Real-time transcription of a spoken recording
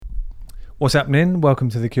What's happening? Welcome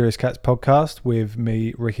to the Curious Cats podcast with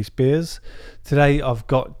me, Ricky Spears. Today I've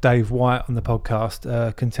got Dave White on the podcast,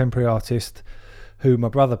 a contemporary artist who my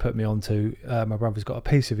brother put me onto. My brother's got a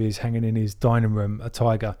piece of his hanging in his dining room, a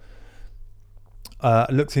tiger.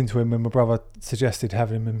 I looked into him and my brother suggested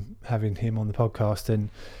having him on the podcast,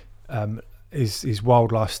 and his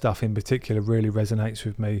wildlife stuff in particular really resonates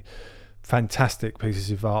with me. Fantastic pieces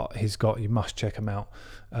of art he's got. You must check him out,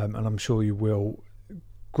 and I'm sure you will.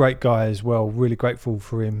 Great guy as well. Really grateful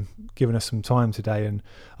for him giving us some time today, and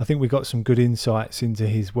I think we got some good insights into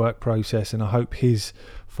his work process, and I hope his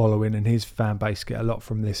following and his fan base get a lot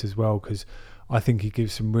from this as well, because I think he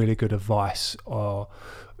gives some really good advice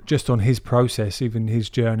just on his process, even his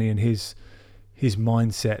journey, and his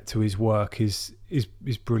mindset to his work is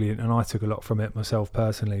brilliant, and I took a lot from it myself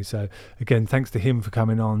personally. So again, thanks to him for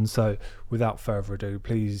coming on. So without further ado,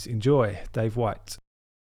 please enjoy Dave White.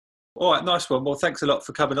 All right, nice one. Well, thanks a lot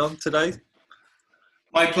for coming on today.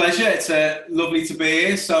 My pleasure. It's lovely to be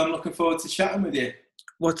here, so I'm looking forward to chatting with you.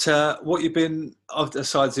 What you've been,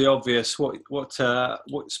 besides the obvious, what's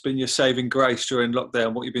been your saving grace during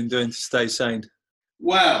lockdown? What you've been doing to stay sane?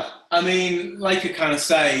 Well, I mean, like I kind of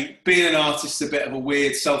say, being an artist is a bit of a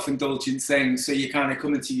weird, self-indulgent thing. So you kind of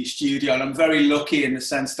come into your studio, and I'm very lucky in the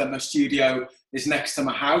sense that my studio is next to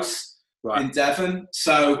my house in Devon.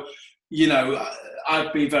 So, you know,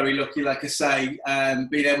 I've been very lucky, like I say,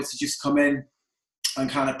 being able to just come in and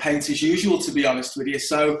kind of paint as usual, to be honest with you.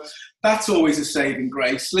 So that's always a saving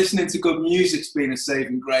grace. Listening to good music's been a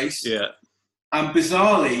saving grace. Yeah. And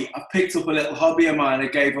bizarrely, I picked up a little hobby of mine I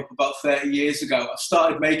gave up about 30 years ago. I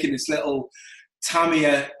started making this little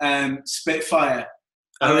Tamiya Spitfire.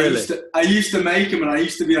 Oh, really? I used to make them, and I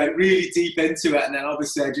used to be like really deep into it. And then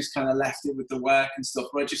obviously I just kind of left it with the work and stuff.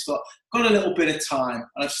 But I just thought, got a little bit of time,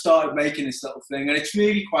 and I've started making this little thing. And it's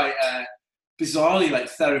really quite bizarrely like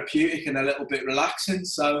therapeutic and a little bit relaxing.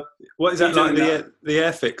 So what is that like, the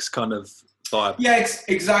Airfix kind of vibe? Yeah,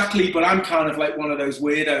 exactly. But I'm kind of like one of those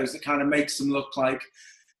weirdos that kind of makes them look like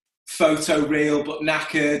photo real but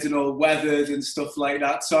knackered and all weathered and stuff like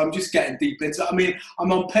that. So I'm just getting deep into it. I mean,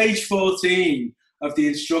 I'm on page 14 of the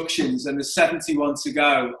instructions, and there's 71 to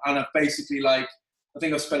go, and I've basically I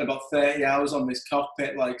think I've spent about 30 hours on this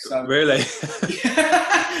cockpit, so. Really?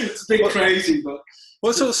 It's a bit crazy, but.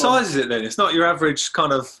 What sort of size is it then? It's not your average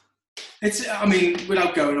kind of. It's, I mean,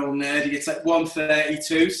 without going all nerdy, it's like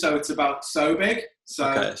 132, so it's about so big. So.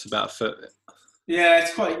 Okay, it's about a foot. Yeah,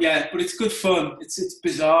 it's quite, but it's good fun. It's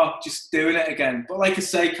bizarre just doing it again. But like I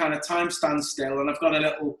say, kind of time stands still, and I've got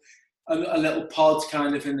a little pod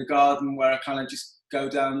kind of in the garden where I kind of just go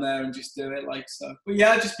down there and just do it so. But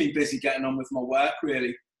yeah, I've just been busy getting on with my work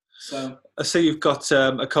really. So I see you've got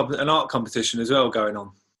an art competition as well going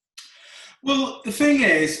on. Well, the thing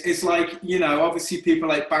is obviously people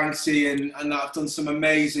like Banksy and I've done some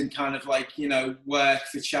amazing kind of work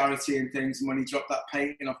for charity and things, and when he dropped that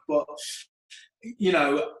painting off. But,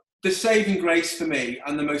 the saving grace for me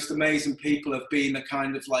and the most amazing people have been the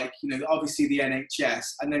kind of obviously the NHS,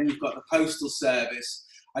 and then you've got the Postal Service,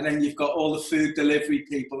 and then you've got all the food delivery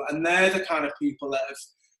people, and they're the kind of people that have,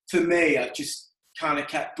 for me, have just kind of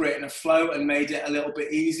kept Britain afloat and made it a little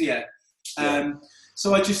bit easier. Yeah.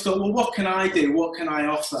 So I just thought, well, what can I do? What can I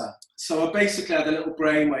offer? So I basically had a little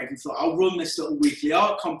brainwave and thought, I'll run this little weekly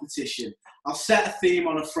art competition. I'll set a theme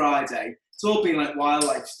on a Friday. It's all been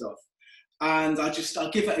wildlife stuff. And I'll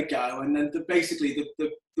give it a go. And then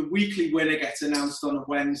the weekly winner gets announced on a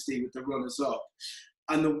Wednesday with the runners up.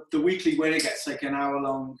 And the weekly winner gets an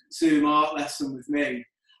hour-long Zoom art lesson with me.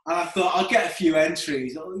 And I thought, I'll get a few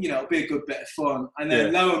entries. It'll be a good bit of fun. And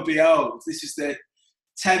then lo and behold, this is the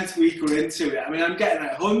 10th week we're into it. I mean, I'm getting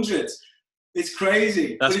hundreds. It's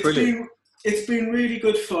crazy. That's brilliant. It's been really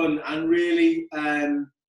good fun, and really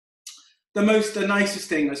the nicest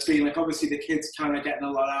thing has been obviously the kids kind of getting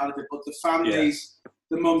a lot out of it, but the families,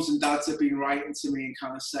 the mums and dads have been writing to me and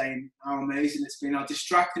kind of saying how amazing it's been, how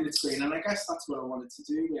distracting it's been, and I guess that's what I wanted to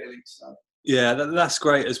do really. So yeah, that's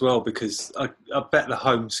great as well, because I bet the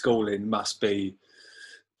homeschooling must be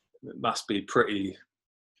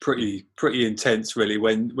pretty intense really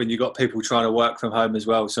when you got people trying to work from home as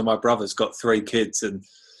well. So my brother's got 3 kids, and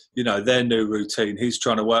their new routine, he's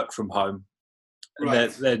trying to work from home,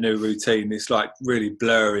 and their new routine is really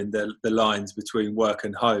blurring the lines between work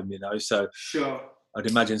and home, so sure. I'd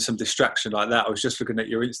imagine some distraction like that. I was just looking at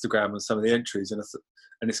your Instagram and some of the entries, and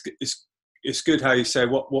it's good how you say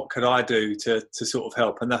what could I do to sort of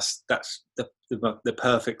help, and that's the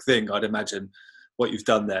perfect thing, I'd imagine, what you've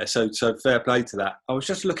done there. So fair play to that. I was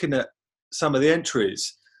just looking at some of the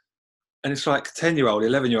entries, and it's 10-year-old,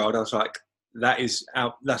 11-year-old. I was like,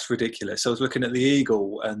 that's ridiculous. I was looking at the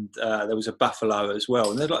eagle, and there was a buffalo as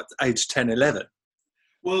well, and they're like age 10, 11.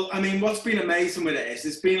 Well, I mean, what's been amazing with it is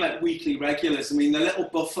there's been like weekly regulars. I mean, the little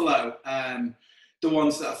buffalo, the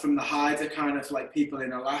ones that are from the Haida, kind of like people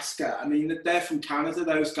in Alaska. I mean, they're from Canada,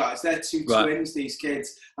 those guys. They're two twins, these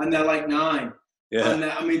kids, and they're like 9. Yeah. And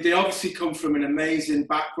I mean, they obviously come from an amazing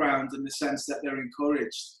background in the sense that they're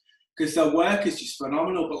encouraged, because their work is just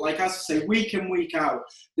phenomenal. But like, as I say, week in, week out,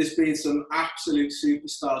 there's been some absolute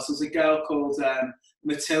superstars. There's a girl called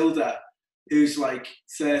Matilda, who's like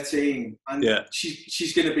 13, and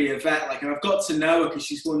she's going to be a vet. Like, and I've got to know her because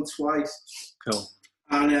she's won twice. Cool.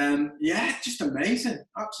 And just amazing,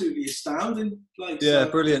 absolutely astounding. Like,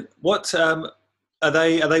 brilliant. What are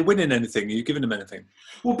they winning anything? Are you giving them anything?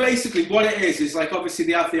 Well, basically, what it is like, obviously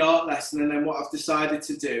they have the art lesson, and then what I've decided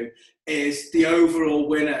to do is the overall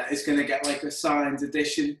winner is going to get like a signed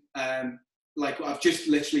edition. Like, I've just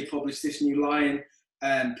literally published this new lion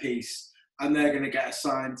piece, and they're going to get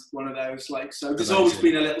assigned one of those. Like, so there's always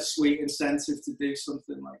been a little sweet incentive to do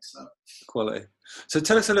something like so. Quality. So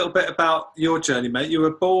tell us a little bit about your journey, mate. You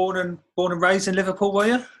were born and raised in Liverpool, were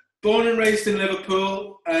you? Born and raised in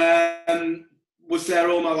Liverpool. Was there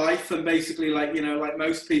all my life, and basically, like, you know, like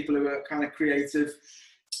most people who are kind of creative,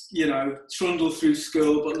 you know, trundle through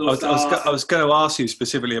school, but loved art. I was going to ask you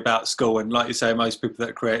specifically about school, and like you say, most people that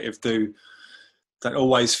are creative don't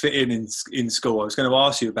always fit in school. I was going to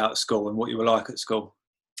ask you about school and what you were like at school.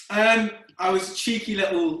 I was a cheeky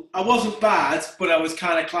little. I wasn't bad, but I was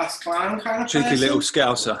kind of class clown kind of cheeky person. Little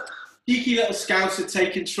scouser. Cheeky little scouser,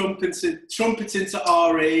 taking trumpets into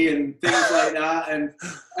RE and things like that, and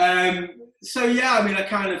so yeah, I mean, I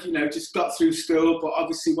kind of, you know, just got through school, but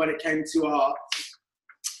obviously when it came to art,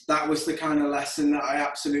 that was the kind of lesson that I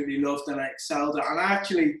absolutely loved and I excelled at. And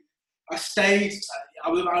I stayed.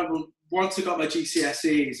 Once I got my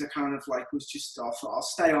GCSEs, I kind of like was just, I thought I'll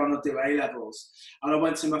stay on and do A-levels. And I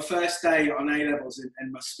went to my first day on A-levels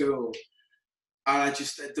in my school. And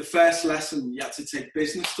the first lesson, you had to take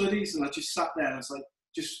business studies. And I just sat there and I was like,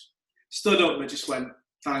 just stood up and I just went,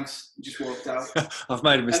 thanks, and just walked out. I've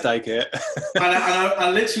made a mistake here. and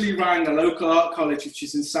I literally rang a local art college, which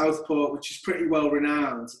is in Southport, which is pretty well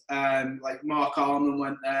renowned. Like Mark Allman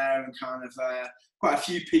went there, and kind of quite a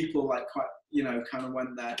few people, like, quite, you know, kind of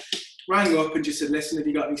went there. Rang up and just said, listen, have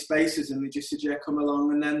you got any spaces? And they just said, yeah, come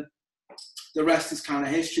along. And then the rest is kind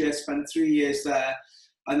of history. I spent 3 years there,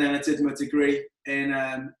 and then I did my degree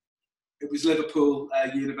in it was Liverpool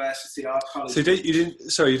University Art College.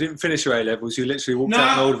 So you didn't finish your A-levels, you literally walked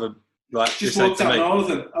out on all of them? Like, just walked out on all of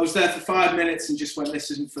them. I was there for 5 minutes and just went,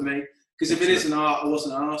 this isn't for me. Because if it isn't art, I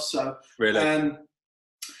wasn't asked. So, really?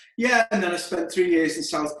 Yeah, and then I spent 3 years in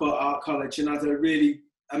Southport Art College and had a really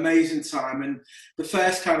amazing time. And the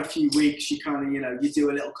first kind of few weeks, you kind of, you know, you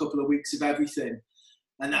do a little couple of weeks of everything.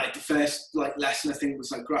 And like the first like lesson, I think,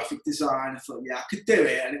 was like graphic design. I thought, yeah, I could do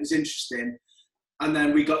it, and it was interesting. And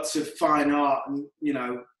then we got to fine art, and, you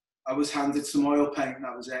know, I was handed some oil paint, and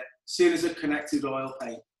that was it. As soon as I connected oil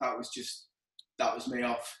paint, that was me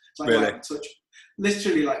off. It's like, really? Light touch,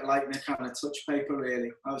 literally like lighting a kind of touch paper,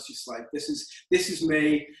 really. I was just like, this is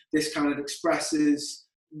me. This kind of expresses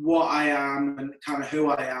what I am and kind of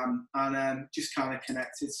who I am, and just kind of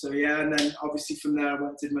connected. So yeah, and then obviously from there I went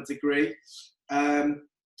and did my degree, and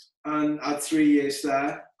I had 3 years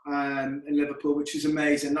there. In Liverpool, which was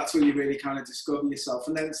amazing. That's when you really kind of discover yourself,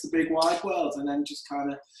 and then it's the big wide world, and then just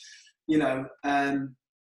kind of, you know,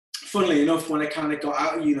 funnily enough, when I kind of got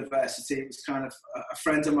out of university, it was kind of a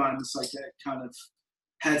friend of mine was like a kind of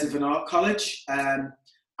head of an art college, and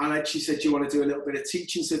she said, do you want to do a little bit of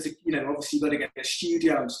teaching? So, you know, obviously you've got to get a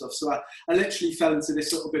studio and stuff. So I literally fell into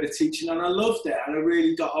this little bit of teaching, and I loved it, and I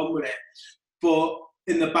really got on with it. But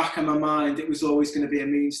in the back of my mind, it was always going to be a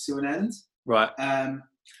means to an end. Right.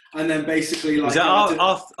 And then basically, like, was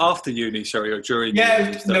that after uni, sorry, or during? Yeah,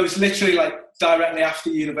 it was literally like directly after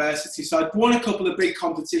university. So I'd won a couple of big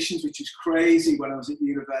competitions, which was crazy when I was at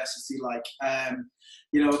university. Like,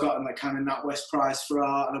 you know, I got like kind of NatWest Prize for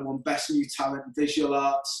Art, and I won Best New Talent in Visual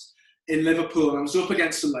Arts in Liverpool. And I was up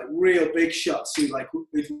against some like real big shots who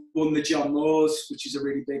won the John Moores, which is a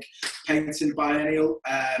really big painting biennial.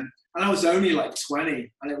 And I was only like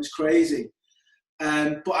 20, and it was crazy.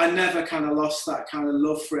 But I never kind of lost that kind of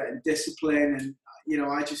love for it and discipline, and, you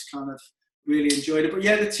know, I just kind of really enjoyed it. But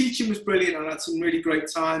yeah, the teaching was brilliant, and I had some really great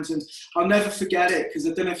times, and I'll never forget it, because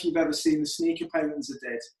I don't know if you've ever seen the sneaker paintings I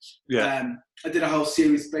did. Yeah. I did a whole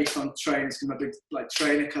series based on trainers, because I'm a big like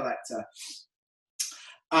trainer collector.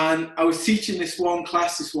 And I was teaching this one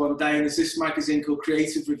class this one day, and there's this magazine called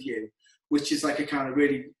Creative Review, which is like a kind of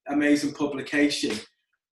really amazing publication.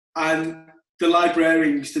 And the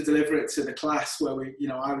librarian used to deliver it to the class where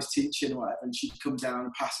I was teaching or whatever, and she'd come down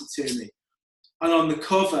and pass it to me. And on the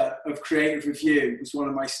cover of Creative Review was one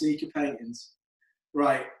of my sneaker paintings,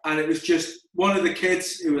 right? And it was just one of the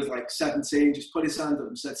kids who was like 17 just put his hand up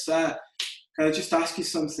and said, "Sir, can I just ask you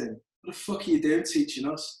something? What the fuck are you doing teaching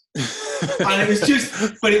us?" And it was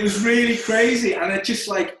just, but it was really crazy. And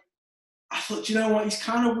I thought, you know what, he's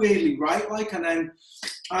kind of weirdly right. Like, and then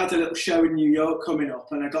I had a little show in New York coming up,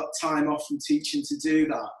 and I got time off from teaching to do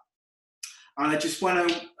that. And I just went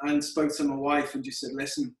out and spoke to my wife and just said,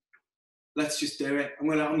 "Listen, let's just do it. I'm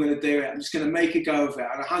gonna do it. I'm just gonna make a go of it."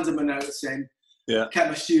 And I handed my notes in, kept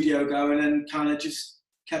my studio going, and kind of just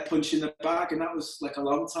kept punching the bag. And that was like a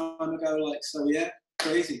long time ago. Like, so yeah,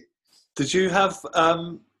 crazy. Did you have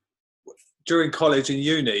during college and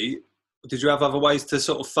uni? Did you have other ways to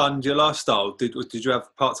sort of fund your lifestyle? Did you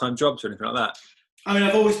have part-time jobs or anything like that? I mean,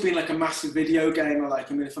 I've always been like a massive video gamer.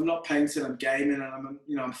 Like, I mean, if I'm not painting, I'm gaming, and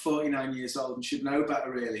I'm 49 years old and should know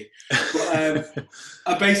better, really. But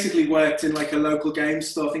I basically worked in like a local game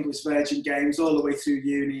store. I think it was Virgin Games, all the way through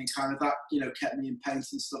uni, and kind of that, kept me in paint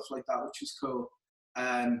and stuff like that, which was cool.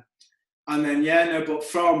 And then but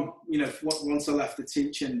from once I left the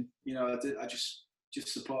teaching, I just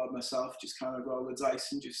supported myself, just kind of rolled the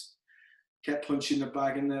dice and just kept punching the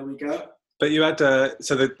bag, and there we go. But you had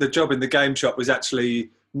so the job in the game shop was actually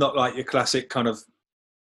not like your classic kind of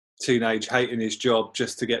teenage hating his job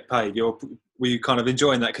just to get paid. Were you kind of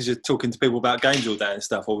enjoying that because you're talking to people about games all day and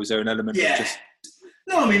stuff, or was there an element of just?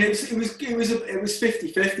 No, I mean it was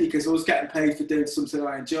 50-50 because I was getting paid for doing something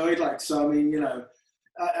I enjoyed. Like, so I mean,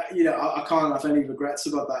 I can't have any regrets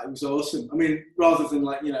about that. It was awesome. I mean, rather than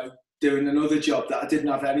like doing another job that I didn't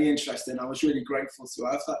have any interest in, I was really grateful to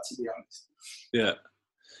have that, to be honest. Yeah.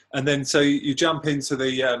 And then, so you jump into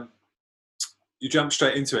you jump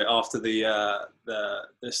straight into it after the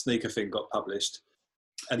sneaker thing got published.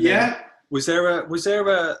 And then was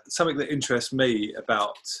there something that interests me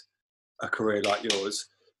about a career like yours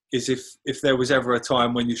is if there was ever a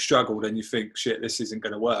time when you struggled and you think, shit, this isn't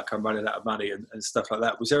going to work, I'm running out of money and stuff like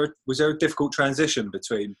that. Was there a difficult transition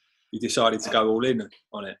between you decided to go all in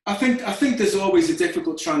on it? I think there's always a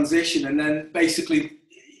difficult transition, and then basically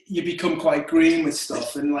you become quite green with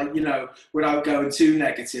stuff, and without going too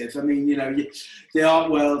negative. I mean, the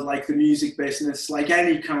art world, like the music business, like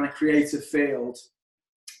any kind of creative field,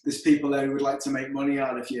 there's people there who would like to make money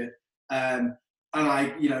out of you. And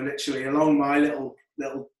I, literally along my little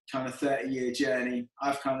kind of 30-year journey,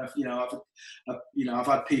 I've kind of, I've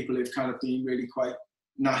had people who've kind of been really quite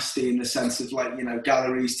nasty in the sense of like,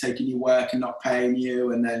 galleries taking your work and not paying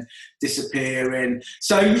you and then disappearing.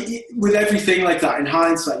 So with everything like that, in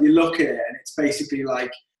hindsight, you look at it and it's basically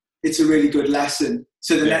like, it's a really good lesson.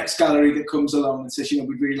 So the next gallery that comes along and says,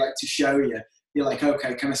 we'd really like to show you, you're like,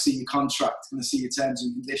 okay, can I see your contract? Can I see your terms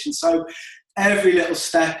and conditions? So every little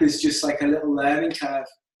step is just like a little learning curve.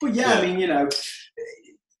 But I mean,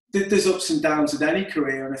 there's ups and downs with any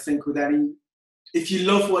career. And I think with if you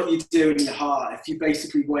love what you do in your heart, if you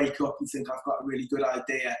basically wake up and think, I've got a really good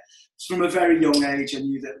idea, from a very young age, I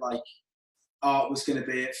knew that like art was going to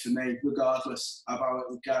be it for me, regardless of how it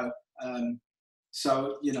would go.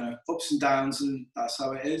 So, ups and downs, and that's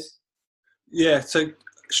how it is. Yeah. So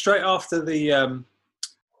straight after the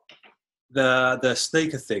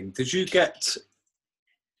sneaker thing,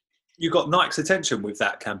 you got Nike's attention with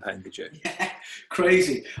that campaign, did you? Yeah,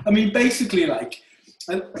 crazy. I mean, basically, like,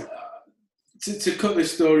 to cut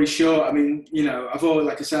this story short, I mean, I've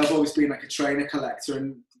always been like a trainer collector,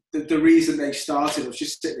 and the reason they started, I was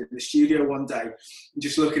just sitting in the studio one day and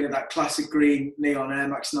just looking at that classic green neon Air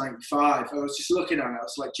Max 95. I was just looking at it, I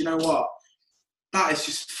was like, do you know what? That is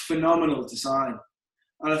just phenomenal design.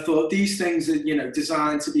 And I thought these things are,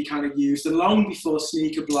 designed to be kind of used, and long before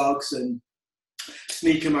sneaker blogs and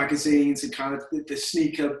sneaker magazines and kind of the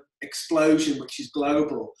sneaker explosion, which is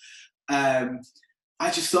global, I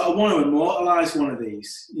just thought I want to immortalize one of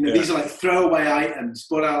these. These are like throwaway items,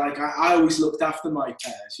 but I always looked after my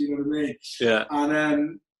pairs. You know what I mean? Yeah.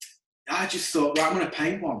 And I just thought, right, I'm going to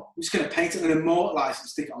paint one. I'm just going to paint it and immortalize it and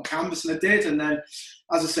stick it on canvas, and I did. And then,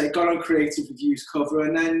 as I say, got on Creative Review's cover,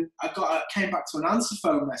 and then I came back to an answer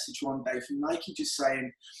phone message one day from Nike just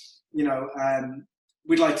saying,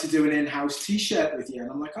 we'd like to do an in-house T-shirt with you. And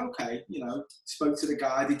I'm like, okay, spoke to the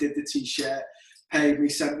guy, he did the T-shirt, paid me,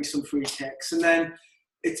 sent me some free kicks, and then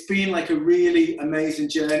it's been like a really amazing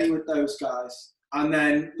journey with those guys. And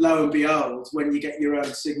then lo and behold, when you get your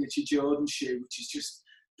own signature Jordan shoe, which is just,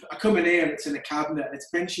 I come in here and it's in a cabinet and it's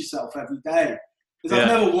pinch yourself every day. Because I've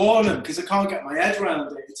never worn them because I can't get my head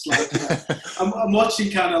around it. It's like, I'm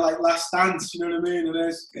watching kind of like Last Dance, you know what I mean? And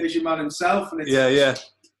there's your man himself. And it's,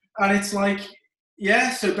 And it's like,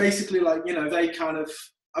 yeah, so basically, like, you know, they kind of,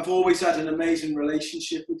 I've always had an amazing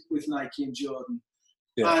relationship with Nike and Jordan.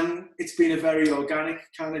 Yeah. And it's been a very organic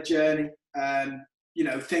kind of journey. You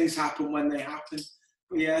know, things happen when they happen.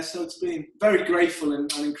 But yeah, so it's been very grateful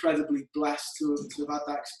and incredibly blessed to have had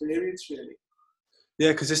that experience, really.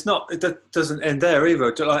 Yeah, because it doesn't end there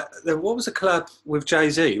either. Like, what was the collab with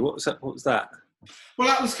Jay-Z? What was that? Well,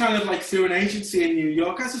 that was kind of like through an agency in New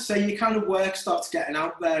York. As I say, your kind of work starts getting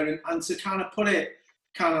out there, and to kind of put it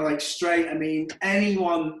kind of like straight, I mean,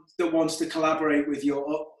 anyone that wants to collaborate with you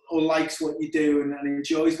or likes what you do and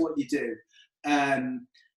enjoys what you do,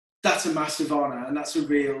 that's a massive honour, and that's a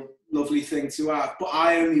real lovely thing to have. But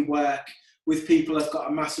I only work with people I've got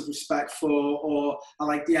a massive respect for, or I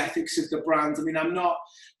like the ethics of the brand. I mean, I'm not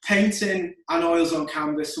painting and oils on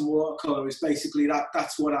canvas and watercolour is basically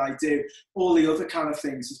that's what I do. All the other kind of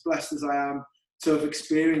things, as blessed as I am to have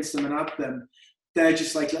experienced them and had them, they're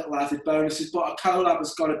just like little added bonuses. But a collab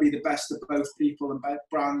has got to be the best of both people and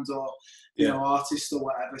brand or, you know, artist or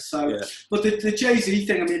whatever. So, but the Jay-Z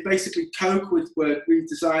thing, I mean, basically Coke were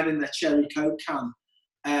redesigning their cherry Coke can.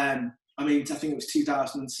 I mean, I think it was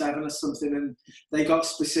 2007 or something, and they got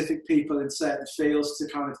specific people in certain fields to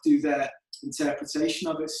kind of do their interpretation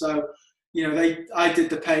of it. So, you know, I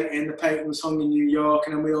did the painting was hung in New York,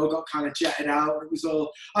 and then we all got kind of jetted out. It was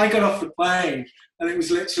all, I got off the plane, and it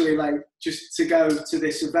was literally like just to go to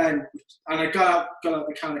this event, and I got out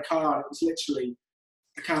the kind of car, and it was literally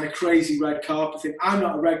a kind of crazy red carpet thing. I'm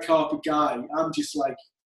not a red carpet guy. I'm just like,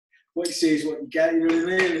 what you see is what you get, you know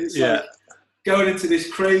what I mean? It's like going into this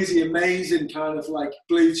crazy, amazing kind of like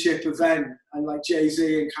blue chip event, and like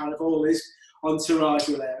Jay-Z and kind of all his entourage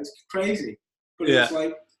were there. It's crazy. But it's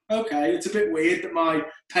like, okay, it's a bit weird that my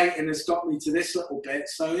painting has got me to this little bit.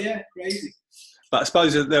 So yeah, crazy. But I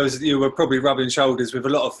suppose you were probably rubbing shoulders with a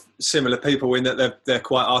lot of similar people in that they're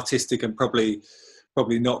quite artistic and probably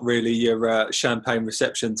not really your champagne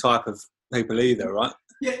reception type of people either, right?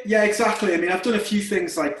 Yeah, exactly. I mean, I've done a few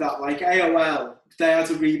things like that. Like AOL, they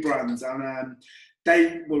had a rebrand, and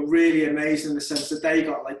they were really amazing in the sense that they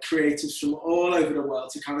got like creatives from all over the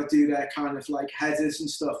world to kind of do their kind of like headers and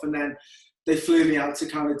stuff. And then they flew me out to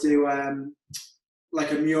kind of do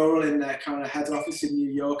like a mural in their kind of head office in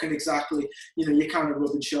New York. And exactly, you know, you're kind of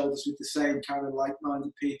rubbing shoulders with the same kind of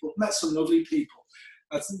like-minded people. Met some lovely people.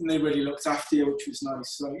 And they really looked after you, which was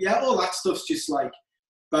nice. So yeah, all that stuff's just like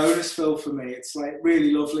bonus fill for me. It's like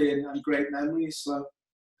really lovely and great memories. So,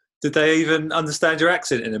 did they even understand your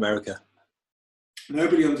accent in America?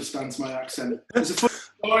 Nobody understands my accent. There's a funny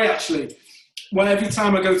story actually. Well, every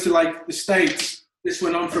time I go to like the States, this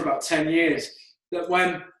went on for about 10 years, that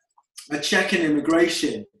when I check in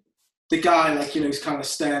immigration, the guy, like, you know, he's kind of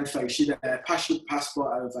stern faced, you know, pass your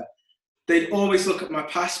passport over. They'd always look at my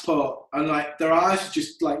passport and like their eyes would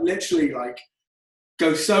just like literally like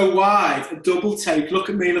go so wide, a double take, look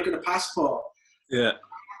at me, look at the passport. Yeah.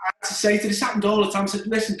 I had to say to this, happened all the time, I said,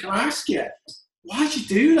 listen, can I ask you, why'd you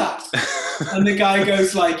do that? And the guy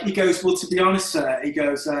goes like, he goes, well, to be honest, sir, he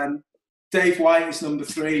goes, Dave White is number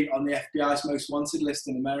 3 on the FBI's most wanted list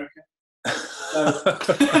in America. So,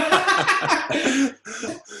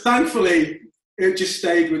 thankfully, it just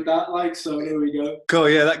stayed with that, like, so here we go. God,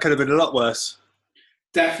 yeah, that could have been a lot worse.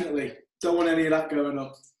 Definitely. Don't want any of that going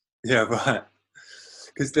on. Yeah, right.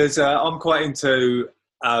 Because there's, I'm quite into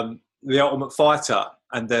The Ultimate Fighter,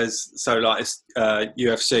 and there's, so like, it's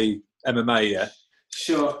UFC, MMA, yeah?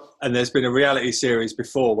 Sure. And there's been a reality series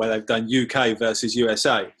before where they've done UK versus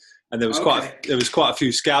USA. And there was quite a few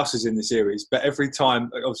Scousers in the series, but every time,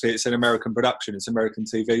 obviously it's an American production, it's an American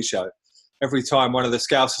TV show. Every time one of the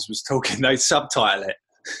Scousers was talking, they'd subtitle it.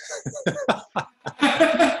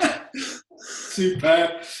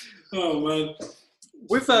 Super. Oh man.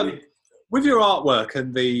 With your artwork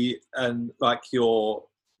and like your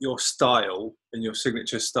style and your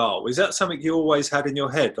signature style, is that something you always had in your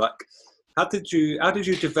head? Like, how did you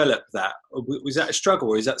develop that? Was that a struggle,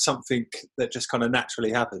 or is that something that just kind of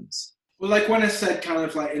naturally happens? Well, like when I said kind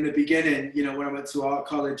of like in the beginning, you know, when I went to art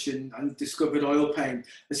college and discovered oil paint,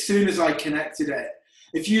 as soon as I connected it,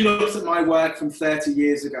 if you looked at my work from 30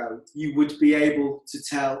 years ago, you would be able to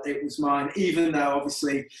tell it was mine, even though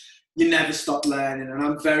obviously you never stop learning. And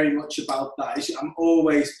I'm very much about that. I'm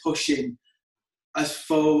always pushing as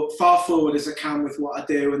far forward as I can with what I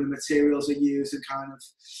do and the materials I use and kind of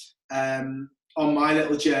on my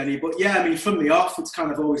little journey. But yeah, I mean, from the off, it's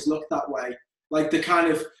kind of always looked that way. Like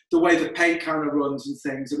the way the paint kind of runs and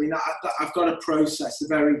things. I mean, I've got a process, a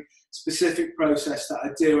very specific process that I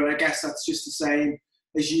do. And I guess that's just the same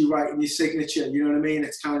as you write in your signature. You know what I mean?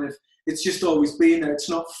 It's kind of, it's just always been there. It's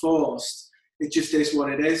not forced. It just is what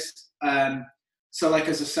it is. So like,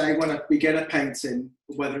 as I say, when I begin a painting,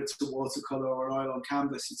 whether it's a watercolour or oil on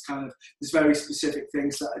canvas, it's kind of, there's very specific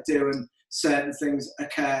things that I do, and certain things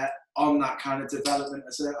occur on that kind of development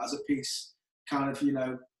as a piece kind of, you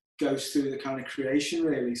know, goes through the kind of creation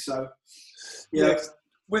really. So yeah.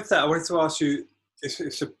 With that, I wanted to ask you,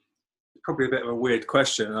 it's probably a bit of a weird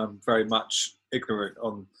question. I'm very much ignorant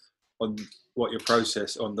on what your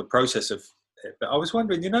process, on the process of it, but I was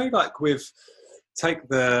wondering, you know, like take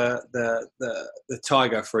the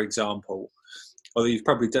tiger for example, although you've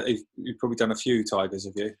probably done a few tigers,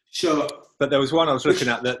 have you? Sure. But there was one I was looking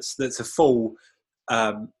at that's a full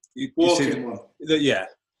walking one. Yeah.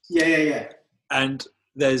 Yeah. And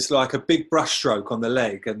there's like a big brush stroke on the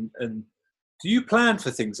leg, and do you plan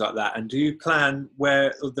for things like that? And do you plan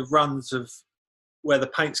where the runs of where the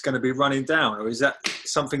paint's going to be running down, or is that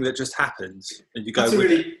something that just happens and you go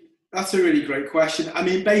That's a really great question. I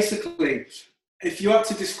mean, basically, if you had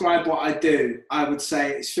to describe what I do, I would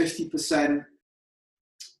say it's 50%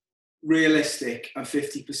 realistic and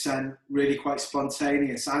 50% really quite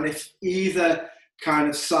spontaneous. And if either kind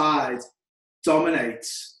of side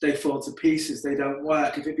dominates, they fall to pieces, they don't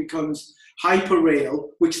work. If it becomes hyper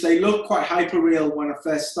real, which they look quite hyper real when I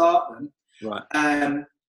first start them, right,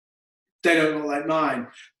 they don't look like mine.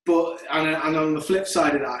 But and on the flip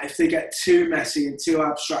side of that, if they get too messy and too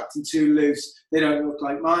abstract and too loose, they don't look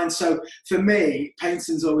like mine. So for me,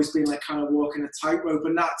 painting's always been like kind of walking a tightrope,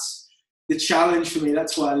 and that's the challenge for me.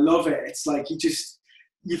 That's why I love it. It's like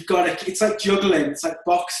you've got to, it's like juggling, it's like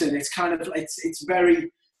boxing. It's kind of, it's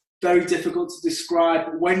very, very difficult to describe.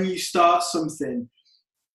 But when you start something,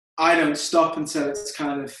 I don't stop until it's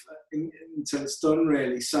kind of, until it's done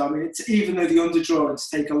really. So I mean, it's, even though the underdrawings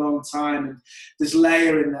take a long time and there's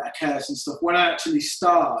layering that occurs and stuff, when I actually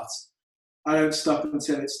start, I don't stop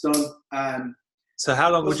until it's done. So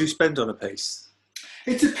how long would you spend on a piece?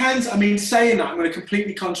 It depends. I mean, saying that, I'm going to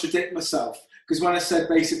completely contradict myself, because when I said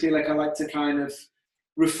basically like I like to kind of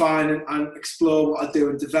refine and explore what I do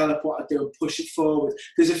and develop what I do and push it forward,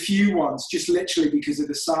 there's a few ones just literally because of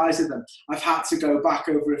the size of them I've had to go back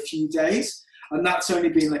over a few days, and that's only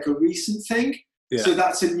been like a recent thing. Yeah. So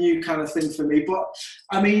that's a new kind of thing for me. But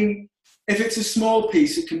I mean, if it's a small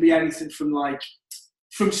piece, it can be anything from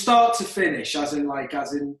start to finish, as in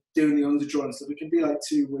doing the underdrawing stuff, it can be like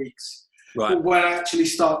 2 weeks. Right. But when I actually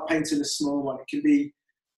start painting a small one, it can be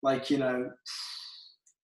like, 10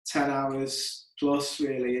 hours plus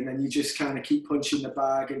really, and then you just kind of keep punching the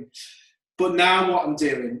bag. But now what I'm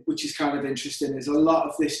doing, which is kind of interesting, is a lot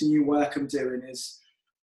of this new work I'm doing is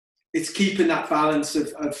it's keeping that balance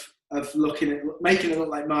of looking at, making it look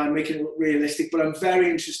like mine, making it look realistic. But I'm very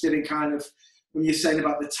interested in kind of, when you're saying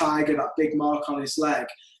about the tiger, that big mark on his leg,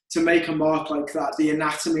 to make a mark like that, the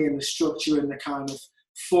anatomy and the structure and the kind of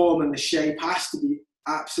form and the shape has to be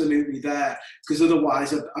absolutely there, because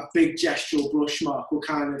otherwise a big gestural brush mark will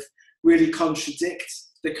kind of really contradict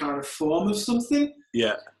the kind of form of something.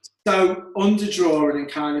 Yeah. So underdrawing and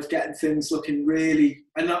kind of getting things looking really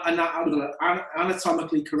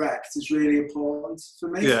anatomically correct is really important for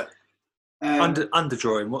me. Yeah.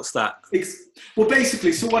 Underdrawing, what's that? Well,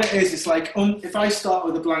 basically, so what it is, it's like if I start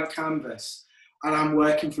with a blank canvas and I'm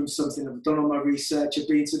working from something, I've done all my research, I've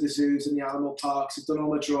been to the zoos and the animal parks, I've done all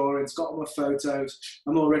my drawings, got all my photos,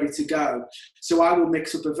 I'm all ready to go. So I will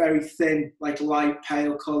mix up a very thin, like light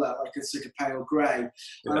pale colour, like it's like a pale grey,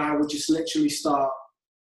 and I will just literally start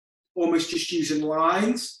almost just using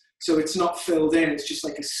lines. So it's not filled in, it's just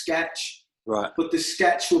like a sketch. Right. But the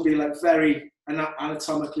sketch will be like very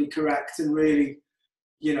anatomically correct and really,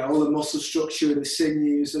 all the muscle structure and the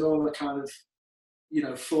sinews and all the kind of,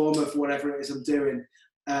 form of whatever it is I'm doing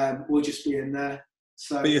will just be in there.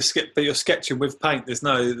 So, but you're sketching with paint. There's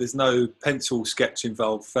no pencil sketch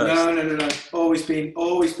involved first. No. Always been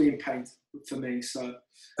paint for me. So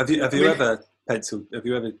have you ever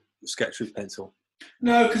sketched with pencil?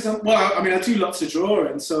 No, because I do lots of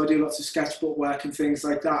drawing, so I do lots of sketchbook work and things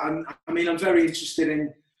like that. And I mean, I'm very interested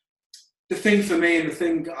in the thing for me, and the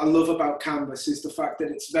thing I love about canvas is the fact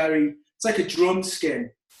that it's like a drum skin.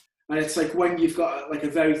 And it's like when you've got like a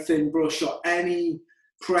very thin brush, or any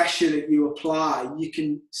pressure that you apply, you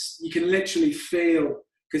can literally feel,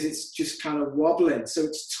 because it's just kind of wobbling. So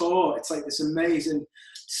it's taut. It's like this amazing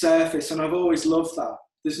surface, and I've always loved that.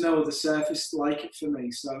 There's no other surface like it for me.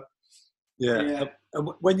 So yeah. And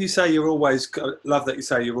when you say love that you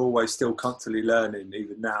say you're always still constantly learning,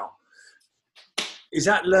 even now. Is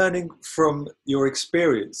that learning from your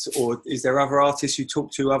experience, or is there other artists you talk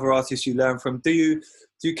to, other artists you learn from? Do you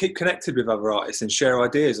keep connected with other artists and share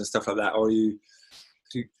ideas and stuff like that, or is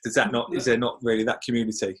there not really that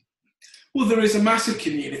community? Well, there is a massive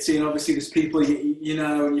community, and obviously there's people you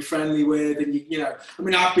know and you're friendly with, and you know. I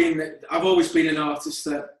mean, I've always been an artist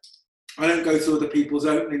that I don't go to other people's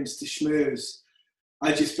openings to schmooze.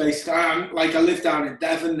 I just basically, I live down in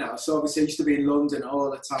Devon now, so obviously I used to be in London all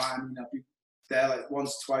the time. You know, I'd be there like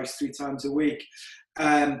once, twice, 3 times a week.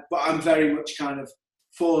 But I'm very much kind of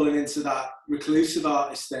falling into that reclusive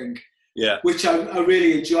artist thing. Yeah. Which I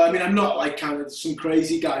really enjoy. I mean, I'm not like kind of some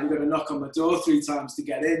crazy guy who's going to knock on my door 3 times to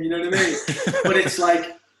get in, you know what I mean? But it's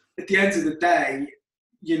like, at the end of the day,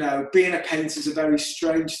 you know, being a painter is a very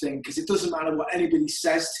strange thing, because it doesn't matter what anybody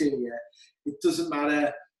says to you. It doesn't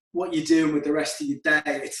matter what you're doing with the rest of your day.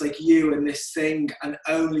 It's like you and this thing, and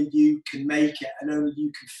only you can make it, and only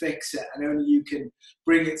you can fix it, and only you can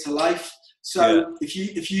bring it to life. So if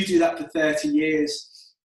you do that for 30 years,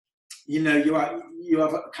 you know, you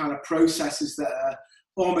have kind of processes that are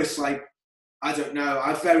almost like, I don't know, I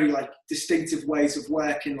have very like distinctive ways of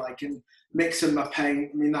working, like in mixing my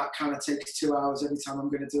paint. I mean, that kind of takes 2 hours every time I'm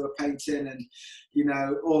going to do a painting, and, you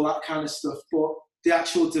know, all that kind of stuff. But the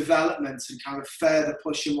actual development and kind of further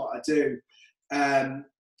pushing what I do,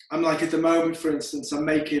 I'm like, at the moment, for instance, I'm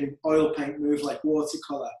making oil paint move like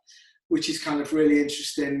watercolour, which is kind of really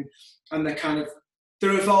interesting. And they're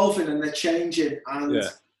evolving and they're changing. And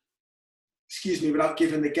excuse me, without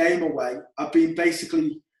giving the game away, I've been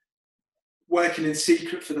basically working in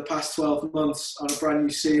secret for the past 12 months on a brand new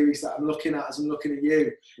series that I'm looking at as I'm looking at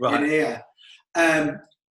you in here. And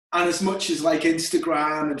as much as like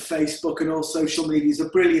Instagram and Facebook and all social media is a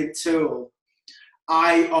brilliant tool,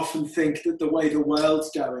 I often think that the way the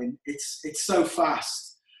world's going, it's so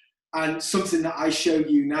fast. And something that I show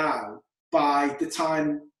you now, by the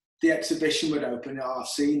time the exhibition would open, I've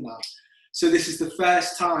seen that. So this is the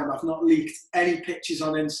first time I've not leaked any pictures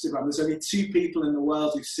on Instagram. There's only 2 people in the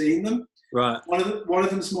world who've seen them. Right. One of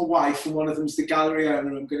them's my wife, and one of them's the gallery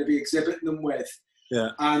owner I'm going to be exhibiting them with.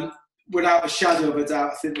 Yeah. And without a shadow of a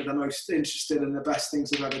doubt, I think they're the most interesting and the best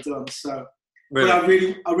things I've ever done. So, really?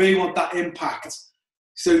 But I really want that impact.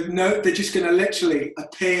 So no, they're just going to literally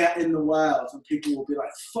appear in the world, and people will be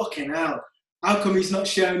like, "Fucking hell, how come he's not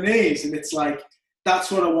shown these?" And it's like,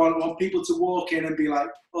 that's what I want. I want people to walk in and be like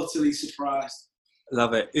utterly surprised.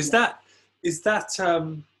 Love it. Is that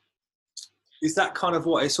kind of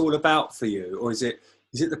what it's all about for you, or is it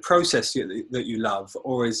the process that you love,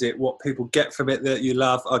 or is it what people get from it that you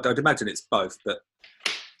love? I'd imagine it's both, but.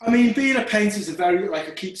 I mean, being a painter is a very, like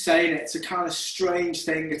I keep saying it, it's a kind of strange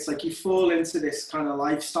thing. It's like you fall into this kind of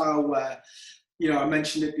lifestyle where, you know, I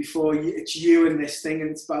mentioned it before, it's you and this thing, and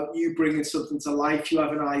it's about you bringing something to life. You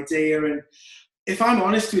have an idea, and if I'm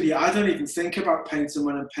honest with you, I don't even think about painting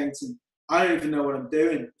when I'm painting. I don't even know what I'm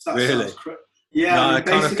doing. If that really? Yeah. No, I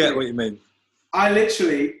kind of get what you mean. I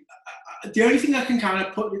literally, the only thing I can kind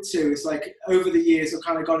of put it to is like over the years I've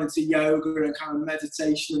kind of gone into yoga and kind of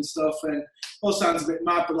meditation and stuff, and it all sounds a bit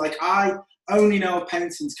mad, but like I only know a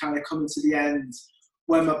painting's kind of coming to the end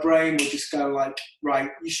when my brain will just go like,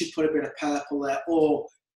 right, you should put a bit of purple there, or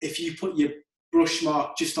if you put your brush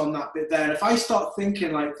mark just on that bit there. And if I start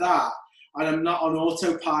thinking like that and I'm not on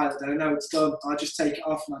autopilot, then I know it's done. I'll just take it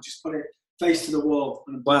off and I'll just put it face to the wall.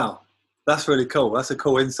 Wow. That's really cool. That's a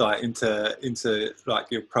cool insight into like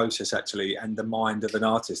your process actually, and the mind of an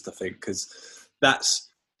artist, I think, because that's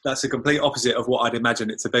a complete opposite of what I'd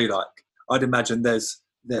imagine it to be like. I'd imagine there's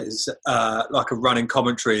like a running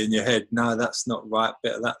commentary in your head. No, that's not right.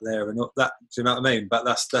 Bit of that there and not that. Do you know what I mean? But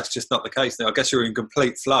that's just not the case now. I guess you're in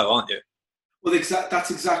complete flow, aren't you? Well,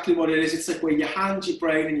 that's exactly what it is. It's like where your hand, your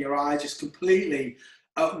brain, and your eye just completely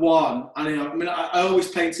at one. And I mean, I always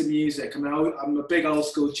paint to music. I mean, I'm a big old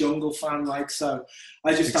school jungle fan, like, so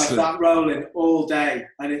I just have that rolling all day,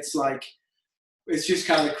 and it's like, it's just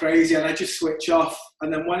kind of crazy. And I just switch off,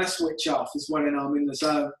 and then when I switch off is when I'm in the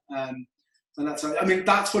zone. And that's, I mean,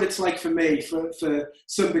 that's what it's like for me, for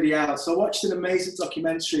somebody else. I watched an amazing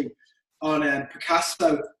documentary on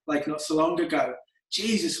Picasso, like not so long ago.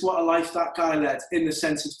 Jesus, what a life that guy led, in the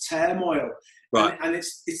sense of turmoil. Right. And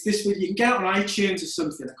it's this video, you can get it on iTunes or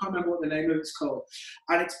something, I can't remember what the name of it's called.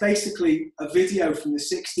 And it's basically a video from the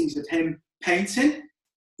 60s of him painting,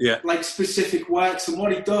 like specific works. And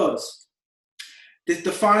what he does,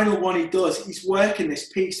 the final one he does, he's working this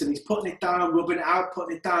piece and he's putting it down, rubbing it out,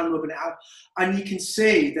 putting it down, rubbing it out. And you can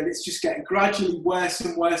see that it's just getting gradually worse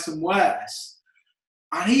and worse and worse.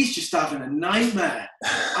 And he's just having a nightmare.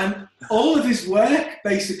 And all of his work,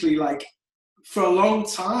 basically, like, for a long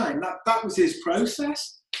time, that was his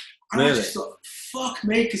process. And really? I just thought, fuck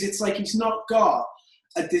me, because it's like he's not got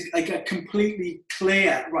a completely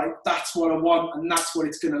clear, right, that's what I want and that's what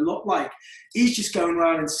it's going to look like. He's just going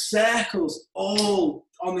around in circles all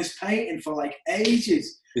on this painting for like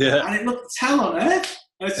ages. Yeah. And it looked hell on earth.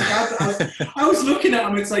 I was looking at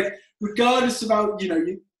him, it's like, regardless about,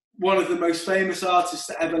 one of the most famous artists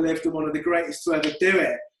that ever lived and one of the greatest to ever do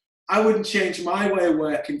it, I wouldn't change my way of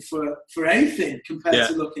working for anything compared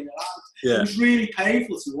to looking at that. Yeah. It was really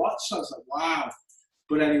painful to watch. So I was like, wow.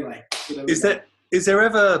 But anyway. Is there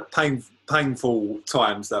ever painful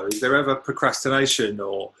times though? Is there ever procrastination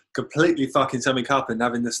or completely fucking something up and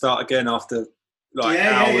having to start again after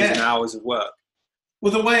hours and hours of work?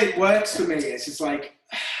 Well, the way it works for me is, it's like,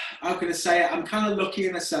 how can I say it? I'm kind of lucky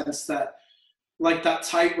in a sense that, like that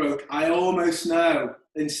tightrope, I almost know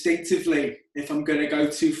instinctively if I'm going to go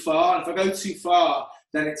too far. If I go too far,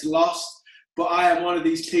 then it's lost. But I am one of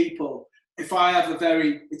these people. If I have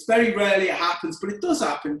it's very rarely it happens, but it does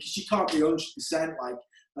happen because you can't be 100%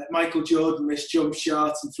 like Michael Jordan missed jump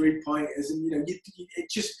shots and 3-pointers, and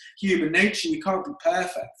it's just human nature. You can't be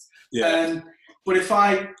perfect. Yeah. But if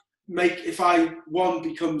one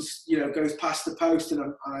becomes, goes past the post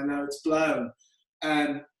and I know it's blown,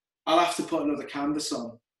 I'll have to put another canvas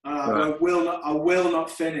on. I will not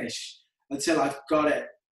finish until I've got it.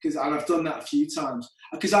 And I've done that a few times.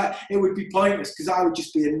 Because it would be pointless, because I would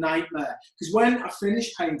just be a nightmare. Because when I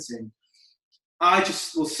finish painting, I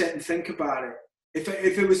just will sit and think about it.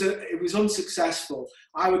 If it was unsuccessful,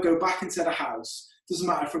 I would go back into the house. Doesn't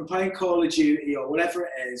matter if I'm playing Call of Duty or whatever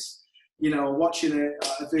it is, watching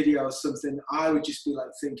a video or something, I would just be like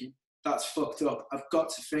thinking, that's fucked up. I've got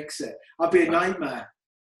to fix it. I'd be a nightmare.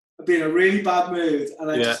 I'd be in a really bad mood.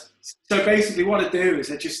 And so basically what I do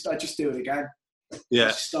is I just do it again.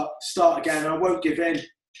 Yeah. Start again. I won't give in.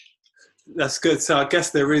 That's good. So I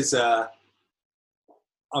guess there is I'm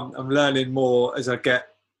learning more as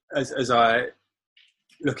I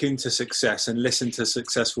look into success and listen to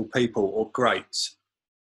successful people or greats.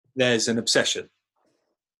 There's an obsession.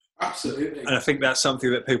 Absolutely. And I think that's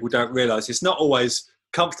something that people don't realise. It's not always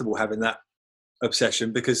comfortable having that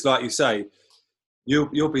obsession because, like you say,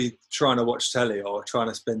 you'll be trying to watch telly or trying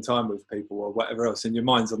to spend time with people or whatever else, and your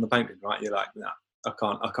mind's on the painting, right? You're like, nah, I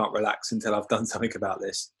can't relax until I've done something about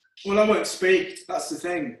this. Well, I won't speak. That's the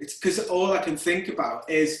thing. It's because all I can think about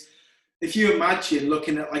is, if you imagine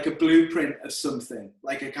looking at like a blueprint of something,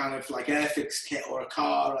 like a kind of like Airfix kit or a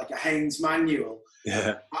car, like a Haynes manual.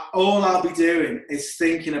 Yeah. All I'll be doing is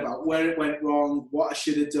thinking about where it went wrong, what I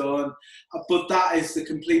should have done. But that is the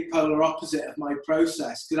complete polar opposite of my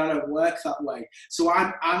process, because I don't work that way. So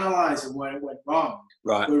I'm analysing where it went wrong.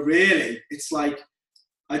 Right. But really, it's like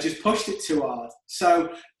I just pushed it too hard.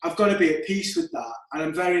 So I've got to be at peace with that. And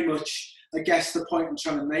I'm very much, I guess the point I'm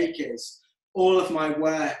trying to make is, all of my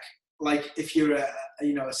work, like if you're a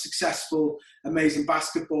successful, amazing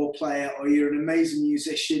basketball player, or you're an amazing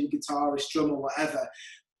musician, guitarist, drummer, whatever,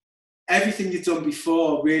 everything you've done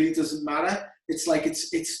before really doesn't matter. It's like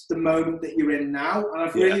it's the moment that you're in now, and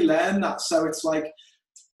I've really learned that. So it's like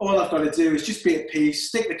all I've got to do is just be at peace,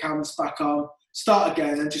 stick the canvas back on, start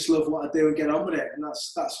again, and just love what I do and get on with it. And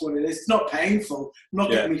that's what it is. It's not painful. I'm not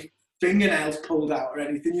getting me fingernails pulled out or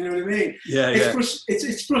anything. You know what I mean?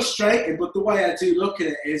 It's frustrating, but the way I do look at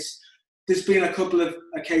it is, there's been a couple of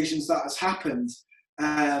occasions that has happened,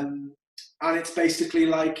 and it's basically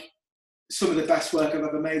like some of the best work I've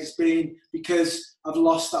ever made has been because I've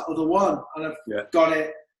lost that other one, and I've got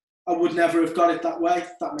it. I would never have got it that way,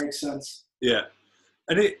 if that makes sense. Yeah.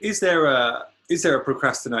 And is there a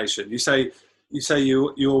procrastination? You say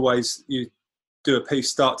you always do a piece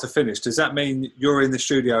start to finish. Does that mean you're in the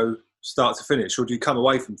studio start to finish, or do you come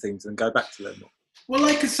away from things and go back to them? Well,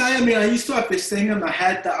 like I say, I used to have this thing in my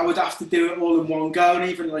head that I would have to do it all in one go. And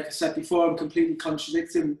even like I said before, I'm completely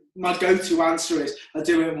contradicting. My go-to answer is I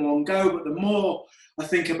do it in one go. But the more I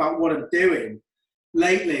think about what I'm doing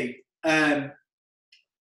lately, and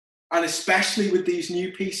especially with these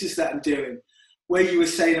new pieces that I'm doing, where you were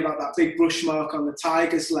saying about that big brush mark on the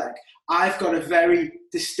tiger's leg, I've got a very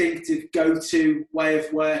distinctive go-to way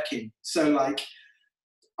of working. So like,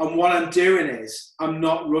 and what I'm doing is I'm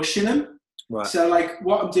not rushing them. Right. So like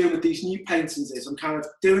what I'm doing with these new paintings is I'm kind of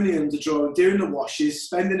doing the underdrawing, doing the washes,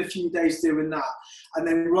 spending a few days doing that. And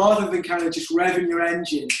then rather than kind of just revving your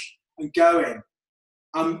engine and going,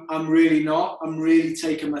 I'm really not. I'm really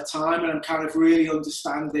taking my time, and I'm kind of really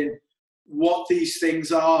understanding what these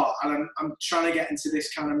things are. And I'm trying to get into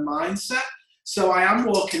this kind of mindset. So I am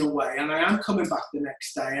walking away and I am coming back the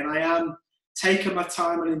next day, and I am taking my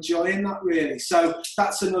time and enjoying that really. So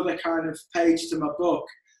that's another kind of page to my book,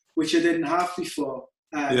 which I didn't have before,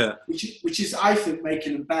 which is, I think,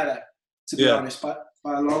 making them better, to be honest, by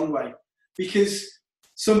a long way. Because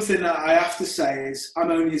something that I have to say is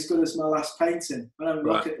I'm only as good as my last painting. I don't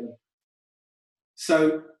look at them.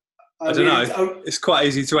 So I don't know. It's quite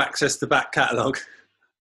easy to access the back catalogue.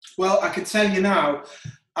 Well, I can tell you now,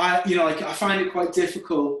 I find it quite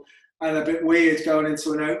difficult and a bit weird going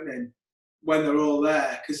into an opening when they're all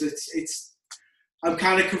there, because I'm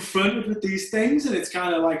kind of confronted with these things, and it's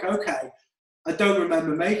kind of like, okay, I don't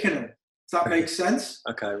remember making them. Does that make sense?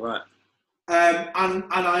 Okay, right. And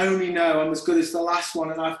I only know I'm as good as the last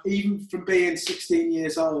one, and I've, even from being 16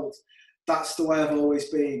 years old, that's the way I've always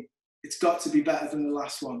been. It's got to be better than the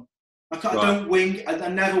last one. I don't wing. I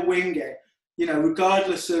never wing it. You know,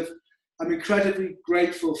 regardless of, I'm incredibly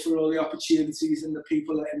grateful for all the opportunities and the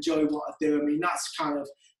people that enjoy what I do. I mean, that's kind of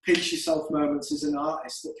pinch yourself moments as an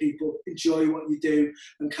artist, that people enjoy what you do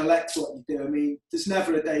and collect what you do. I mean, there's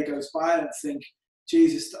never a day goes by I don't think,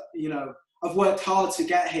 Jesus, you know, I've worked hard to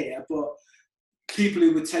get here, but people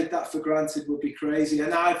who would take that for granted would be crazy.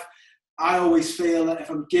 And I always feel that if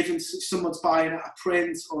I'm giving, someone's buying a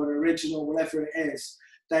print or an original, whatever it is,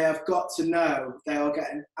 they have got to know they are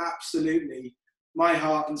getting absolutely my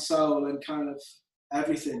heart and soul and kind of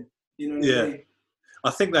everything. You know what I mean?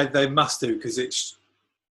 I think they must do, because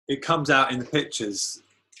it comes out in the pictures.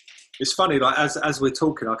 It's funny, like as we're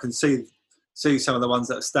talking, I can see some of the ones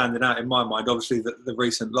that are standing out in my mind. Obviously, the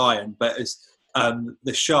recent lion, but it's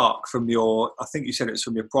the shark from your. I think you said it was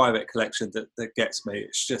from your private collection that gets me.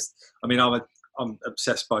 It's just, I mean, I'm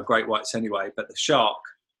obsessed by great whites anyway, but the shark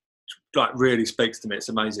like really speaks to me. It's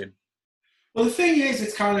amazing. Well, the thing is,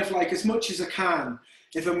 it's kind of like, as much as I can,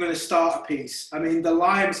 if I'm going to start a piece. I mean, the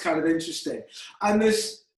lion's kind of interesting, and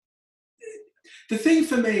the thing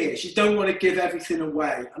for me is you don't want to give everything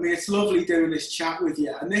away. I mean, it's lovely doing this chat with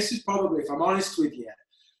you, and this is probably, if I'm honest with you,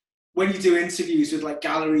 when you do interviews with like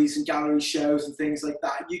galleries and gallery shows and things like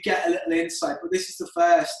that, you get a little insight. But this is the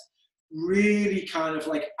first really kind of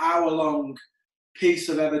like hour-long piece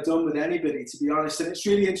I've ever done with anybody, to be honest. And it's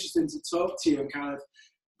really interesting to talk to you, and kind of,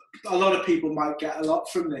 a lot of people might get a lot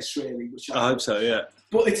from this, really. Which I hope so, yeah.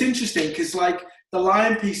 But it's interesting because, like, the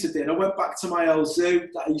lion piece I did, I went back to my old zoo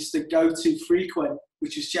that I used to go to frequent,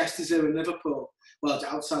 which was Chester Zoo in Liverpool, well,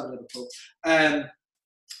 outside of Liverpool. And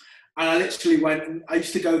I literally went, and I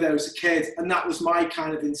used to go there as a kid, and that was my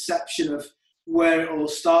kind of inception of where it all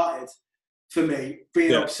started for me,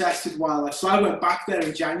 being obsessed with wildlife. So I went back there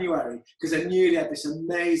in January because I knew they had this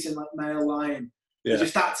amazing like male lion. I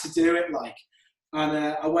just had to do it, like. And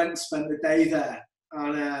I went and spent the day there.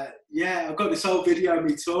 And I've got this whole video of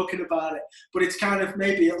me talking about it. But it's kind of,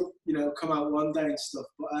 maybe it'll, you know, come out one day and stuff.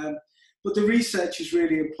 But the research is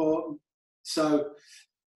really important. So,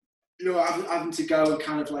 you know, having to go and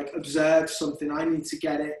kind of like observe something, I need to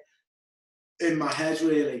get it in my head,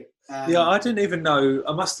 really. I didn't even know,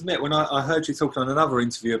 I must admit, when I heard you talking on another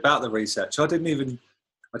interview about the research, I don't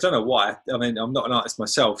know why. I mean, I'm not an artist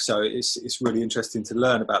myself, so it's really interesting to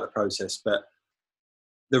learn about the process. But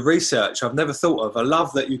the research I've never thought of. I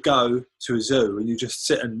love that you go to a zoo and you just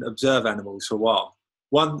sit and observe animals for a while.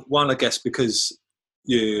 One, I guess, because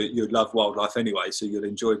you love wildlife anyway, so you'll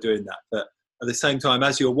enjoy doing that. But at the same time,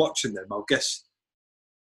 as you're watching them, I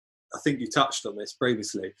think you touched on this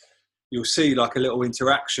previously, you'll see like a little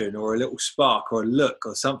interaction or a little spark or a look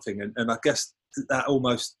or something. And I guess that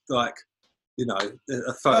almost like, you know,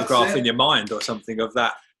 a photograph in your mind or something of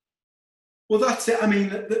that. Well, that's it. I mean,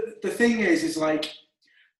 the thing is like,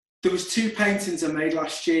 there was 2 paintings I made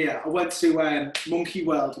last year. I went to Monkey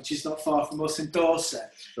World, which is not far from us in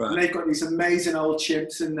Dorset. Right. And they've got these amazing old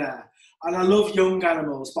chimps in there. And I love young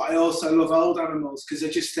animals, but I also love old animals, because I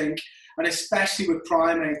just think, and especially with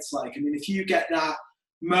primates, like, I mean, if you get that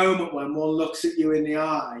moment when one looks at you in the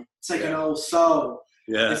eye, it's like an old soul.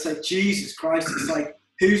 Yeah. It's like, Jesus Christ, it's like,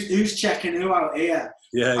 who's checking who out here?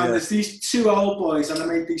 And there's these 2 old boys, and I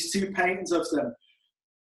made these 2 paintings of them.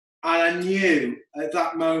 And I knew at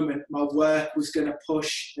that moment my work was going to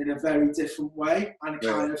push in a very different way. And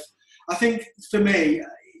kind of, I think for me,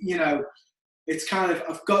 you know, it's kind of,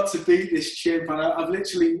 I've got to beat this chimp. And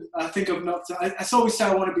I think I've not, I always say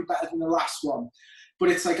I want to be better than the last one. But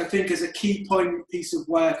it's like, I think as a key point piece of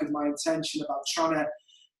work is my intention about trying to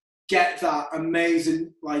get that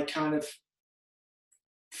amazing, like, kind of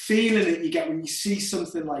feeling that you get when you see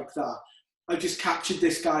something like that. I just captured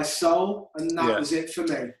this guy's soul, and that was it for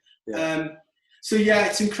me. So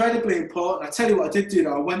it's incredibly important. I tell you what I did do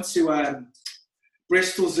though. I went to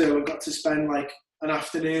Bristol Zoo and got to spend like an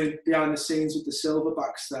afternoon behind the scenes with the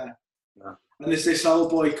silverbacks there. And there's this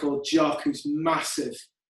old boy called Jock who's massive,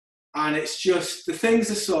 and it's just the things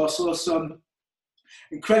I saw some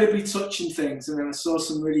incredibly touching things, and then I saw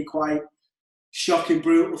some really quite shocking,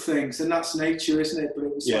 brutal things, and that's nature, isn't it? But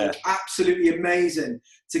it was like absolutely amazing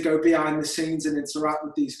to go behind the scenes and interact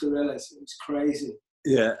with these gorillas. It was crazy.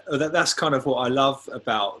 Yeah, that's kind of what I love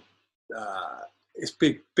about it's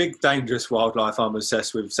big, dangerous wildlife I'm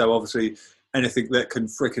obsessed with. So obviously anything that can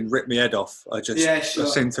freaking rip me head off, I I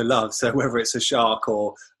seem to love. So whether it's a shark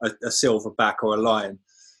or a silverback or a lion,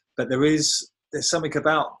 but there's something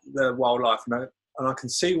about the wildlife, and I can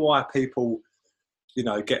see why people,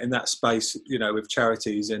 get in that space, with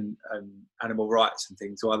charities and animal rights and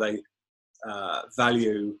things, why they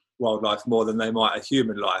value wildlife more than they might a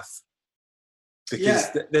human life. Because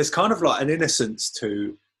there's kind of like an innocence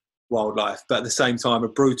to wildlife, but at the same time a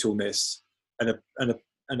brutalness and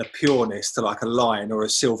a pureness to like a lion or a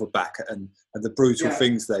silverback and the brutal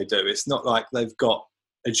things they do. It's not like they've got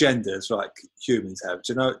agendas like humans have.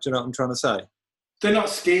 Do you know what I'm trying to say? They're not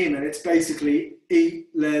scheming. It's basically eat,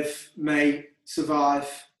 live, mate, survive,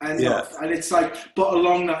 end off. And it's like, but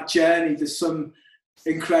along that journey, there's some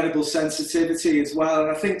incredible sensitivity as well.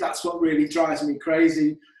 And I think that's what really drives me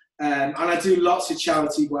crazy. And I do lots of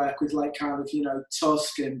charity work with like kind of,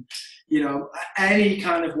 Tusk and, any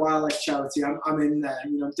kind of wildlife charity. I'm in there,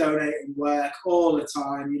 donating work all the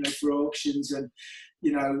time, for auctions and,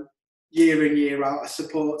 year in, year out. I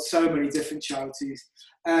support so many different charities.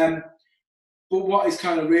 But what is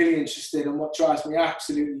kind of really interesting and what drives me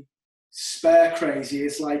absolutely spare crazy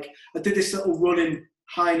is like, I did this little running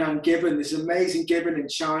Hainan gibbon, this amazing gibbon in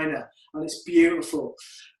China, and it's beautiful.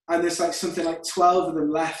 And there's like something like 12 of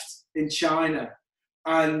them left in China.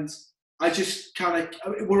 And I just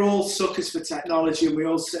we're all suckers for technology and we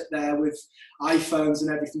all sit there with iPhones and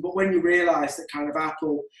everything. But when you realise that kind of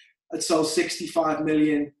Apple had sold 65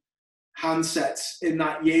 million handsets in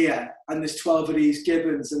that year, and there's 12 of these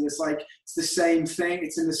gibbons, and it's like, it's the same thing,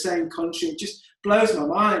 it's in the same country, it just blows my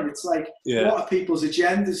mind. It's like, what are people's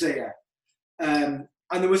agendas here? And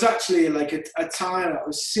there was actually like a time I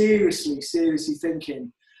was seriously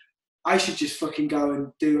thinking I should just fucking go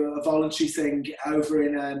and do a voluntary thing over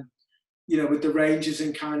in, with the Rangers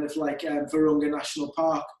in kind of like Virunga National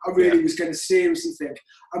Park. I really was going to seriously think,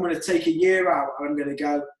 I'm going to take a year out and I'm going to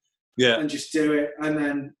go and just do it. And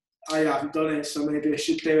then I haven't done it, so maybe I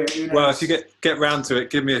should do it. Well, if you get round to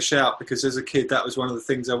it, give me a shout, because as a kid, that was one of the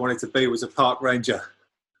things I wanted to be, was a park ranger.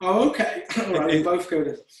 Oh, okay. All right, we both go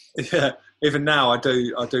to. Yeah, even now I